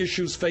important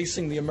issues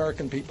facing the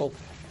American people,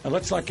 and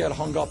let's not get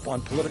hung up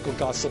on political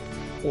gossip,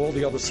 all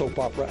the other soap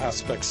opera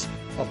aspects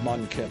of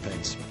modern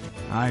campaigns.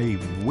 I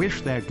wish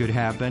that could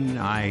happen.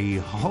 I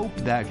hope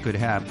that could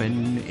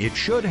happen. It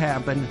should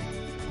happen.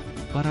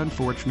 But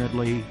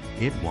unfortunately,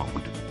 it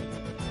won't.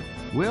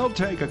 We'll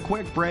take a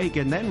quick break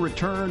and then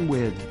return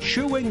with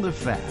Chewing the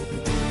Fat.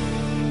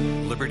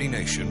 Liberty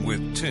Nation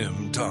with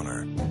Tim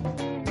Donner.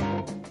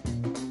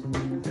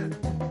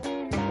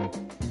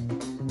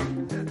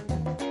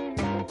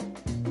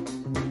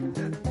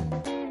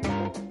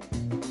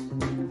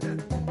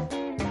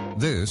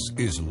 This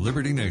is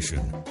Liberty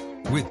Nation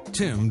with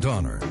Tim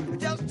Donner.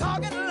 Just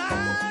talking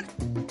loud,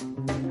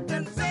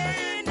 then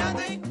say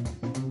nothing.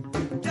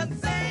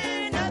 Just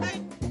say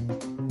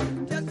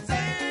nothing. Just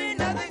say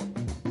nothing.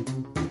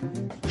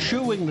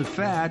 Chewing the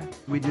Fat,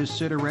 we just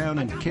sit around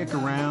and kick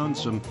around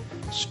some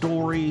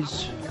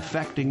stories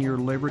affecting your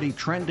liberty,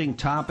 trending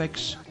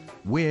topics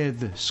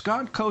with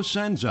Scott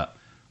Cosenza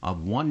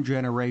of One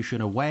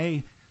Generation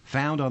Away,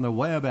 found on the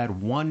web at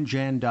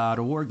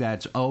onegen.org.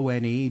 That's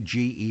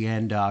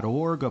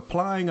ONEGEN.org,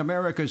 applying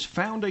America's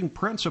founding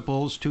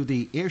principles to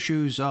the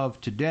issues of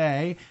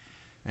today.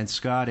 And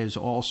Scott is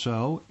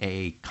also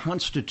a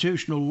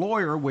constitutional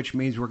lawyer, which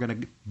means we're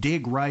going to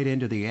dig right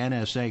into the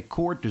NSA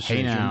court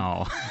decision. Hey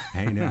now.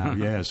 Hey now,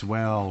 yes.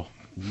 Well,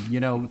 you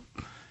know,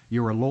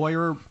 you're a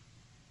lawyer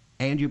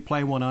and you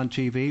play one on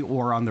TV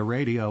or on the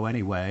radio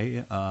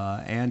anyway.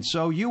 And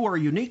so you are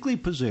uniquely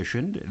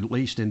positioned, at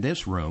least in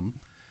this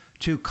room,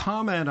 to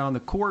comment on the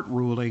court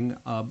ruling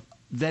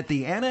that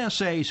the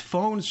NSA's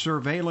phone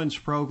surveillance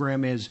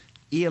program is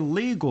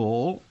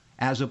illegal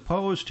as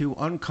opposed to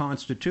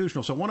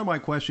unconstitutional. So one of my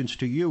questions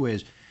to you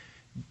is,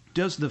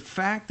 Does the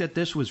fact that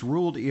this was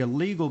ruled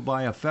illegal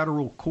by a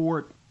federal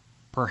court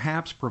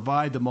perhaps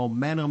provide the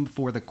momentum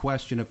for the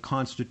question of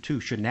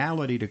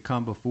constitutionality to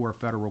come before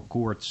federal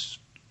courts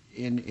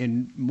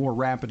in more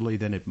rapidly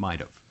than it might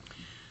have?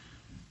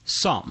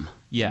 Some,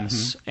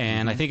 yes.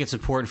 And I think it's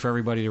important for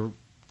everybody to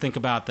think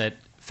about that.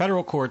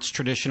 Federal courts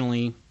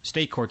traditionally,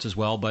 state courts as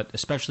well, but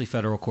especially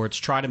federal courts,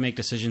 try to make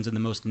decisions in the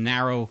most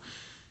narrow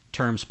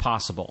terms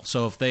possible.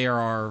 So if they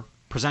are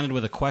presented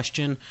with a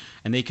question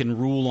and they can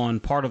rule on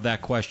part of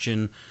that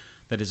question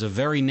that is a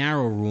very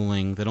narrow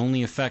ruling that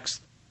only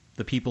affects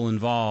the people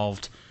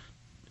involved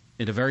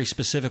at a very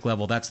specific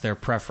level, that's their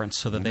preference,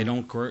 so that they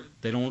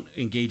don't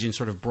engage in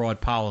sort of broad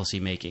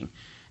policy making.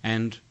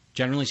 And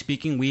generally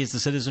speaking, we as the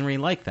citizenry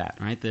like that,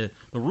 right? The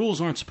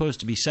rules aren't supposed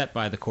to be set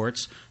by the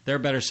courts. They're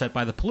better set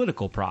by the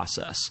political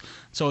process.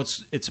 So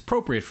it's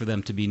appropriate for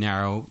them to be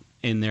narrow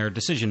in their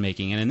decision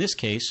making. And in this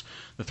case,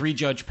 the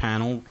 3-judge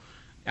panel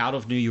out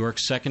of New York,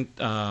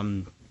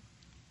 the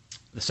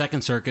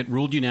Second Circuit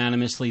ruled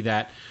unanimously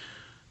that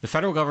the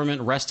federal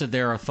government rested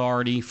their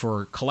authority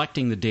for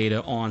collecting the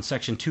data on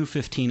Section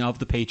 215 of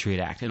the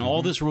Patriot Act. And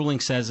all this ruling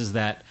says is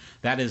that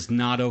that is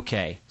not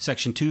okay.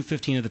 Section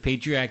 215 of the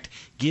Patriot Act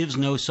gives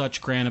no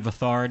such grant of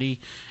authority,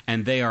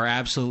 and they are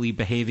absolutely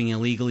behaving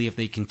illegally if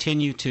they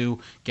continue to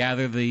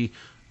gather the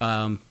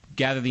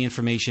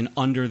information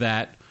under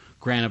that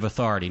grant of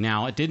authority.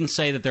 Now, it didn't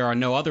say that there are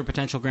no other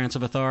potential grants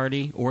of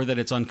authority or that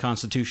it's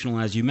unconstitutional,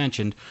 as you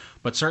mentioned,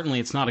 but certainly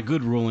it's not a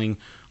good ruling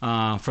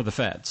for the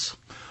feds.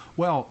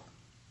 Well,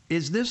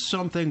 is this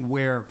something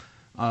where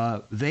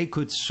they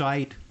could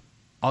cite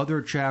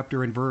other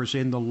chapter and verse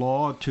in the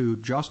law to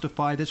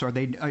justify this? Will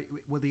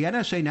the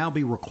NSA now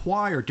be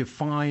required to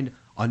find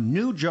a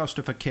new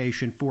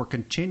justification for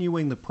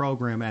continuing the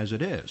program as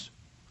it is?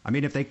 I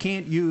mean, if they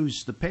can't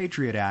use the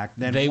Patriot Act,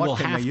 then what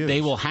can they use?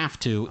 They will have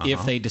to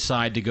if they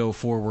decide to go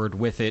forward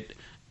with it,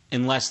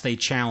 unless they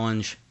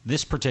challenge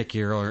this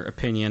particular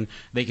opinion.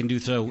 They can do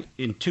so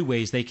in two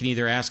ways. They can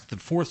either ask the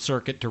Fourth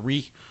Circuit to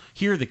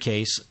rehear the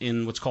case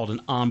in what's called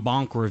an en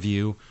banc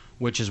review,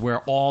 which is where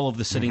all of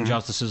the sitting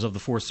justices of the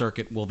Fourth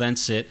Circuit will then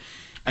sit.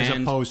 As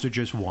opposed to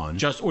just one.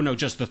 Just the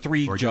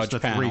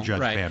 3-judge panel. Three-judge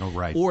panel,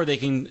 right. Or they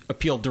can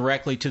appeal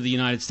directly to the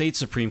United States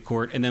Supreme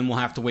Court, and then we'll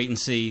have to wait and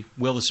see,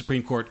 will the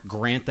Supreme Court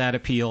grant that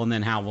appeal, and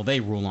then how will they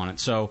rule on it?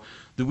 So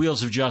the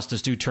wheels of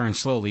justice do turn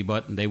slowly,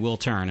 but they will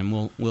turn,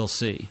 and we'll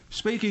see.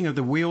 Speaking of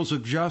the wheels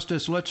of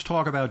justice, let's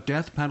talk about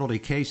death penalty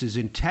cases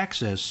in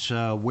Texas,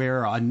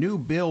 where a new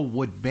bill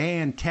would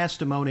ban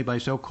testimony by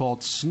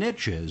so-called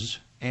snitches,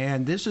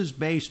 and this is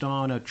based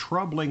on a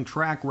troubling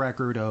track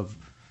record of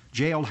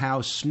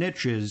jailhouse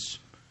snitches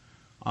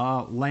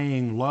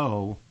laying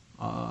low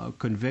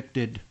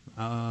convicted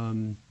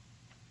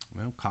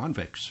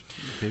convicts.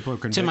 People are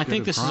convicted. Tim, I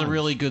think this is a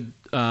really good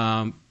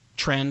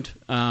trend,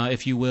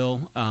 if you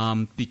will,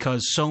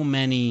 because so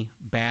many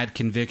bad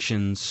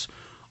convictions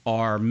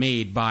are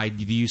made by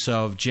the use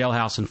of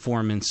jailhouse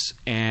informants,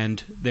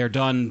 and they're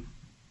done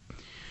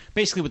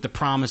basically with the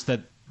promise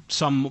that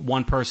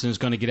one person is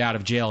going to get out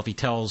of jail if he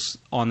tells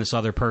on this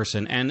other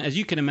person. And as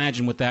you can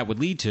imagine, what that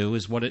would lead to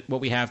is what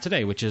we have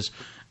today, which is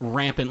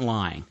rampant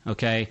lying.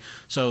 Okay,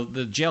 so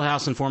the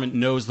jailhouse informant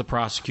knows the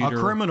prosecutor. A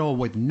criminal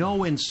with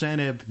no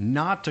incentive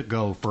not to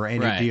go for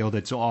any deal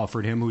that's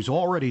offered him, who's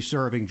already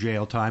serving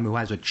jail time, who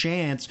has a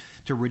chance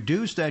to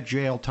reduce that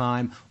jail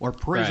time or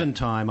prison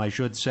time, I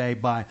should say,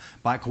 by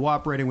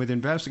cooperating with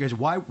investigators.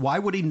 Why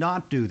would he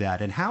not do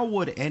that? And how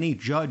would any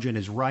judge in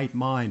his right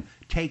mind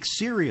take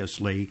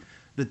seriously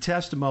the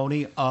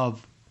testimony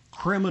of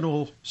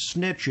criminal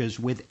snitches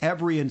with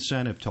every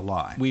incentive to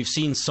lie? We've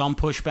seen some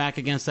pushback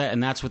against that,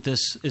 and that's what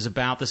this is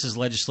about. This is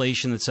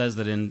legislation that says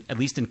that at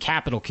least in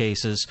capital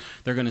cases,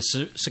 they're going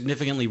to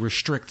significantly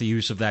restrict the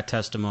use of that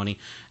testimony.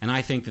 And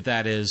I think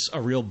that is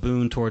a real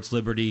boon towards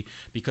liberty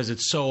because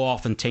it's so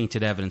often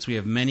tainted evidence. We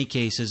have many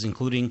cases,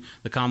 including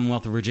the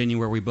Commonwealth of Virginia,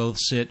 where we both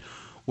sit,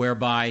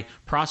 whereby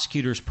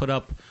prosecutors put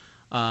up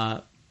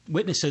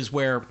witnesses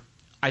where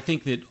I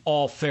think that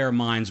all fair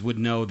minds would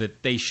know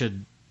that they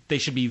should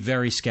be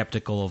very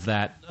skeptical of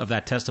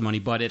that testimony,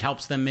 but it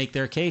helps them make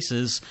their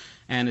cases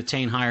and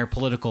attain higher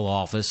political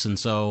office. And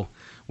so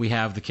we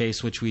have the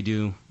case which we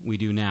do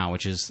now,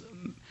 which is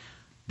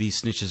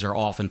these snitches are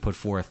often put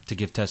forth to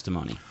give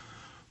testimony.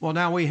 Well,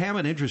 now we have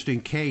an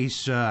interesting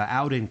case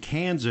out in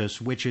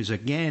Kansas, which is,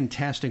 again,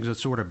 testing the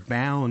sort of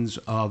bounds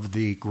of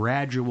the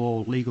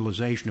gradual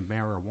legalization of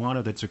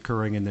marijuana that's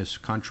occurring in this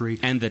country.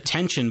 And the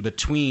tension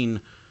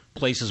between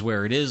places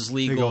where it is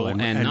legal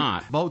and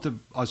not. Both of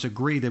us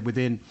agree that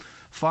within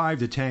 5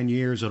 to 10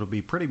 years it'll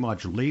be pretty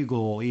much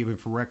legal even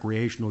for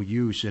recreational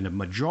use in a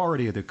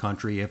majority of the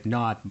country, if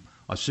not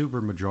a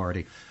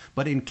supermajority.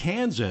 But in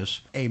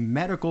Kansas, a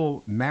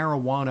medical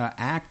marijuana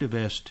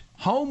activist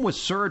home was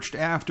searched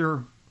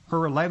after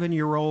her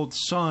 11-year-old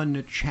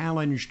son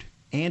challenged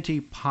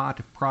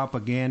anti-pot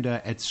propaganda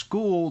at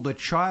school. The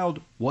child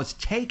was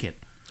taken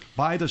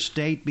by the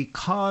state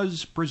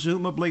because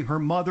presumably her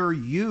mother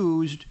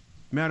used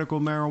medical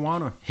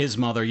marijuana. His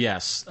mother,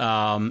 yes.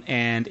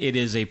 And it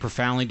is a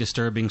profoundly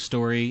disturbing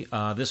story.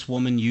 This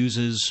woman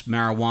uses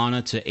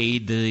marijuana to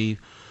aid the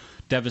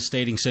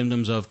devastating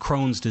symptoms of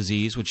Crohn's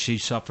disease, which she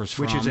suffers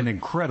from. Which is an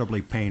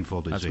incredibly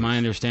painful disease. That's my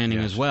understanding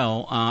as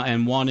well.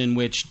 And one in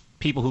which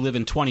people who live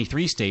in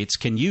 23 states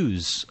can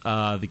use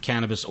the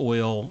cannabis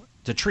oil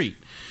to treat.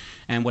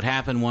 And what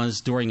happened was,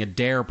 during a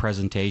DARE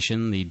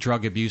presentation, the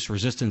Drug Abuse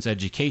Resistance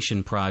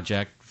Education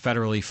Project,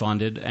 federally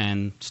funded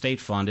and state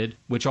funded,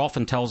 which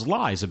often tells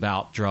lies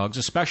about drugs,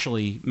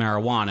 especially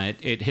marijuana.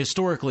 It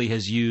historically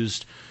has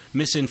used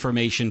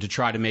misinformation to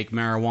try to make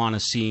marijuana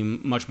seem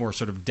much more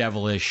sort of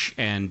devilish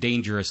and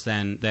dangerous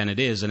than it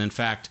is. And in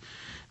fact,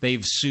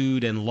 they've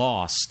sued and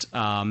lost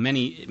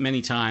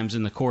many times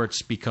in the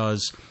courts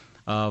because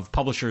of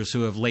publishers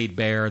who have laid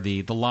bare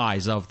the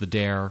lies of the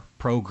DARE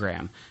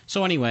program.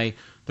 So anyway,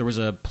 there was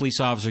a police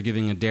officer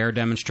giving a DARE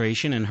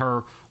demonstration, and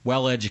her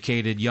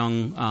well-educated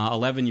young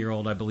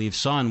 11-year-old, I believe,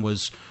 son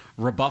was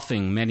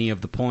rebuffing many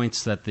of the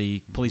points that the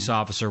police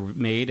officer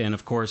made. And,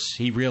 of course,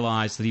 he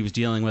realized that he was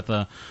dealing with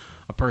a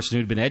person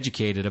who'd been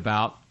educated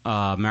about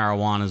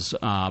marijuana's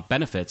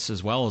benefits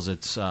as well as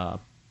its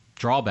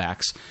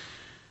drawbacks.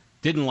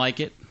 Didn't like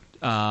it.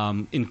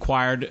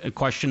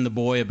 Questioned the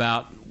boy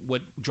about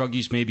what drug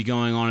use may be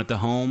going on at the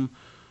home.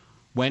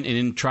 Went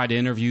and tried to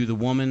interview the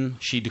woman.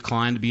 She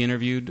declined to be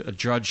interviewed. A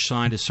judge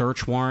signed a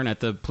search warrant at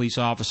the police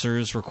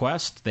officer's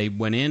request. They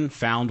went in,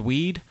 found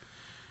weed,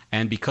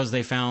 and because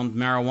they found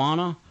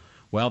marijuana,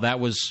 well, that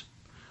was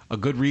a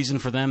good reason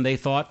for them, they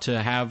thought,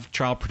 to have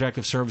Child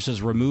Protective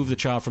Services remove the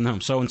child from the home.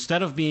 So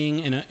instead of being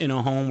in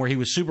a home where he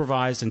was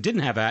supervised and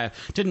didn't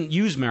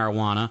use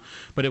marijuana,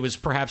 but it was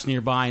perhaps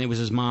nearby and it was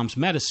his mom's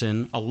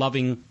medicine, a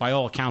loving, by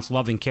all accounts,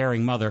 loving,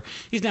 caring mother,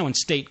 he's now in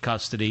state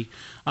custody,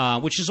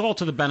 which is all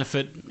to the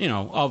benefit,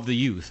 of the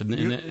youth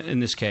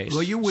in this case.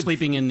 Well, you would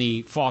sleeping in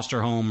the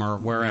foster home or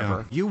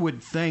wherever. Yeah, you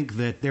would think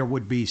that there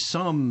would be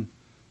some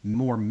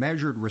more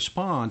measured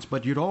response,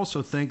 but you'd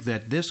also think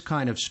that this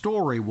kind of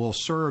story will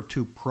serve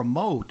to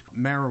promote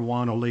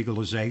marijuana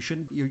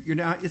legalization.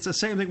 It's the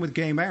same thing with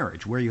gay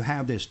marriage, where you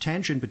have this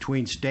tension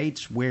between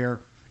states where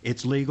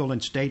it's legal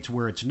and states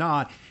where it's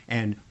not,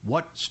 and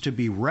what's to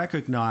be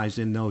recognized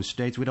in those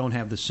states. We don't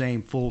have the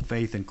same full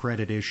faith and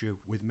credit issue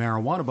with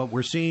marijuana, but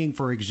we're seeing,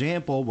 for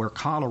example, where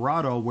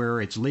Colorado,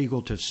 where it's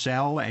legal to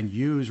sell and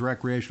use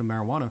recreational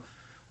marijuana,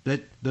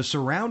 that the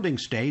surrounding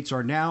states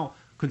are now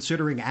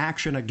considering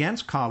action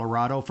against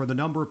Colorado for the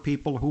number of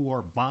people who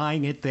are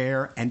buying it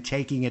there and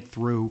taking it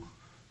through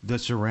the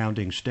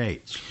surrounding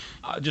states.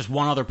 Just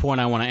one other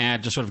point I want to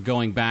add, just sort of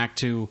going back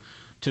to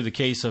the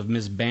case of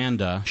Ms.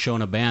 Banda,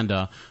 Shona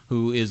Banda,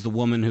 who is the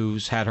woman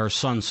who's had her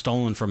son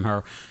stolen from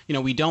her.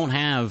 We don't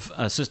have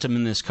a system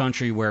in this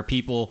country where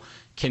people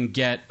can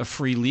get a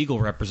free legal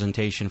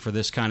representation for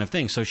this kind of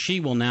thing. So she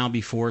will now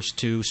be forced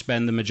to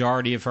spend the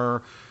majority of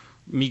her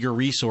meager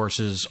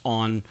resources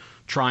on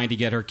trying to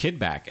get her kid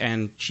back,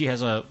 and she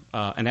has an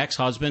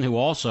ex-husband who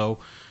also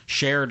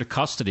shared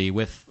custody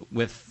with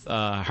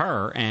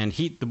her, and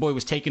the boy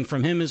was taken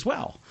from him as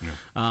well.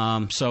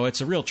 Yeah. So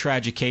it's a real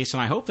tragic case,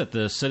 and I hope that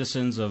the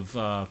citizens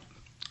of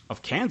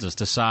Kansas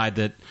decide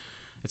that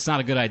it's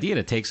not a good idea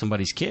to take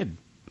somebody's kid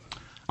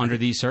under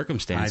these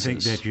circumstances. I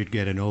think that you'd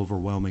get an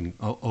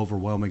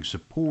overwhelming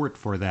support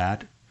for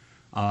that,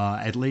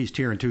 at least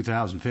here in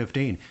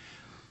 2015.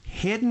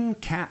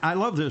 I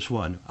love this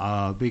one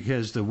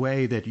because the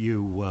way that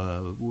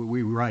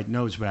we write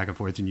notes back and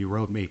forth, and you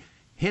wrote me,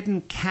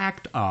 hidden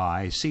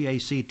cacti,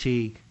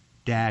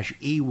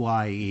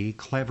 CACT-EYE,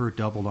 clever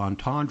double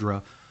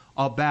entendre,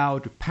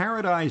 about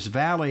Paradise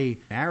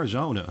Valley,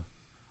 Arizona,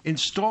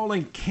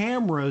 installing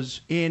cameras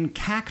in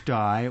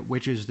cacti,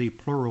 which is the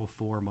plural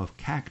form of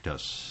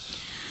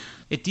cactus.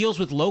 It deals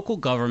with local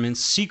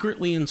governments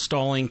secretly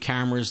installing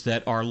cameras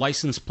that are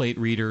license plate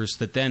readers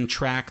that then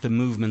track the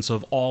movements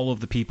of all of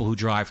the people who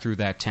drive through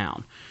that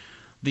town.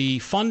 The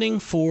funding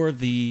for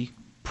the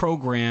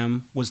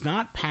program was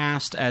not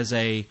passed as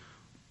a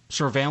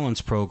surveillance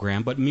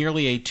program, but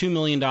merely a $2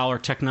 million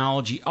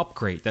technology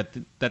upgrade that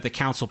the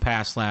council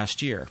passed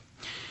last year.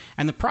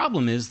 And the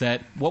problem is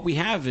that what we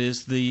have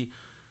is the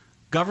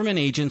government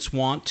agents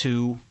want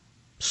to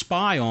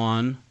spy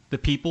on the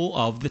people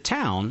of the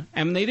town,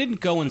 and they didn't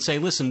go and say,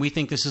 listen, we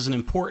think this is an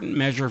important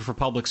measure for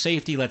public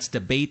safety, let's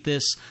debate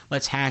this,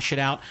 let's hash it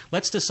out,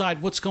 let's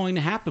decide what's going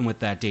to happen with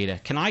that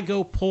data. Can I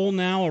go pull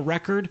now a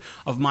record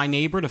of my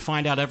neighbor to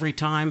find out every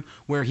time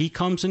where he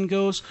comes and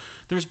goes?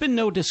 There's been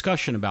no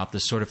discussion about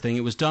this sort of thing.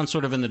 It was done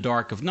sort of in the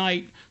dark of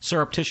night,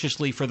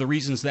 surreptitiously, for the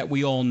reasons that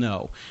we all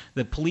know.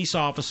 The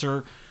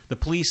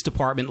police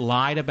department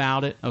lied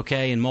about it,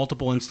 in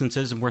multiple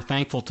instances, and we're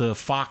thankful to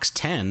Fox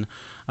 10,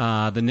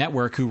 the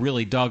network, who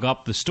really dug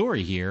up the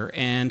story here.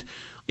 And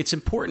it's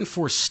important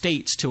for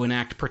states to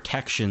enact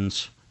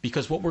protections,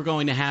 because what we're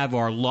going to have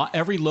are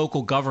every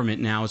local government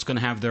now is going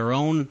to have their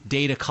own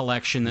data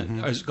collection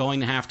that is going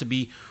to have to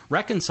be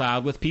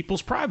reconciled with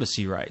people's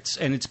privacy rights.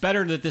 And it's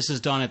better that this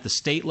is done at the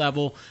state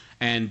level,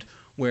 and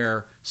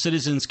where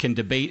citizens can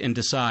debate and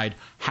decide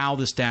how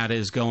this data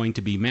is going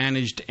to be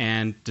managed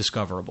and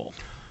discoverable.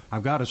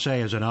 I've got to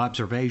say, as an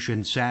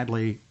observation,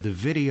 sadly, the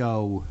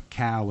video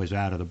cow is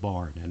out of the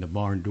barn and the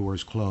barn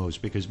door's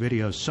closed because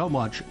video's so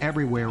much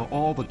everywhere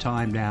all the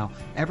time now.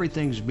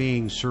 Everything's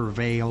being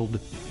surveilled.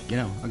 You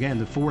know, again,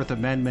 the Fourth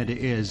Amendment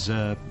is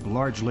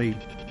largely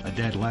a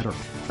dead letter.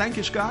 Thank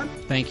you, Scott.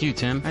 Thank you,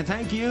 Tim. And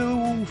thank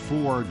you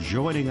for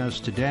joining us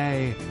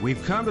today.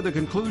 We've come to the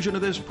conclusion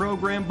of this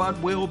program, but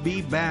we'll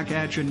be back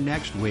at you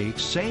next week.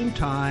 Same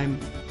time,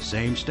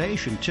 same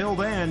station. Till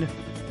then,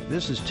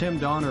 this is Tim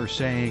Donner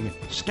saying,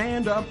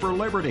 stand up for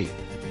liberty.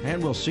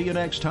 And we'll see you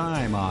next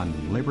time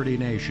on Liberty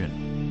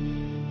Nation.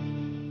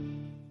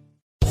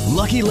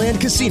 Lucky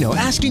Land Casino,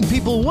 asking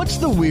people, what's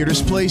the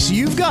weirdest place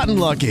you've gotten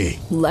lucky?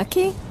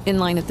 Lucky? In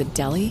line at the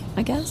deli,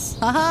 I guess?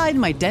 Aha, in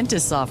my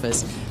dentist's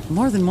office.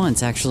 More than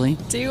once, actually.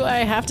 Do I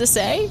have to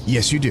say?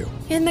 Yes, you do.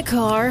 In the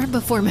car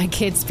before my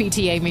kids'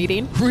 PTA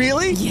meeting.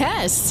 Really?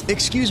 Yes.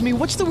 Excuse me,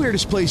 what's the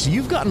weirdest place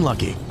you've gotten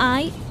lucky?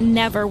 I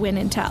never win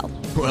and tell.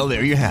 Well,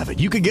 there you have it.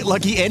 You can get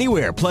lucky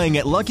anywhere, playing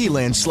at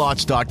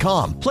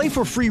LuckyLandSlots.com. Play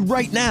for free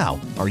right now.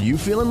 Are you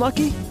feeling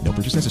lucky? No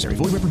purchase necessary.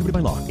 Void where prohibited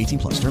by law.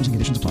 18+. Terms and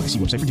conditions apply. See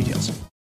website for details.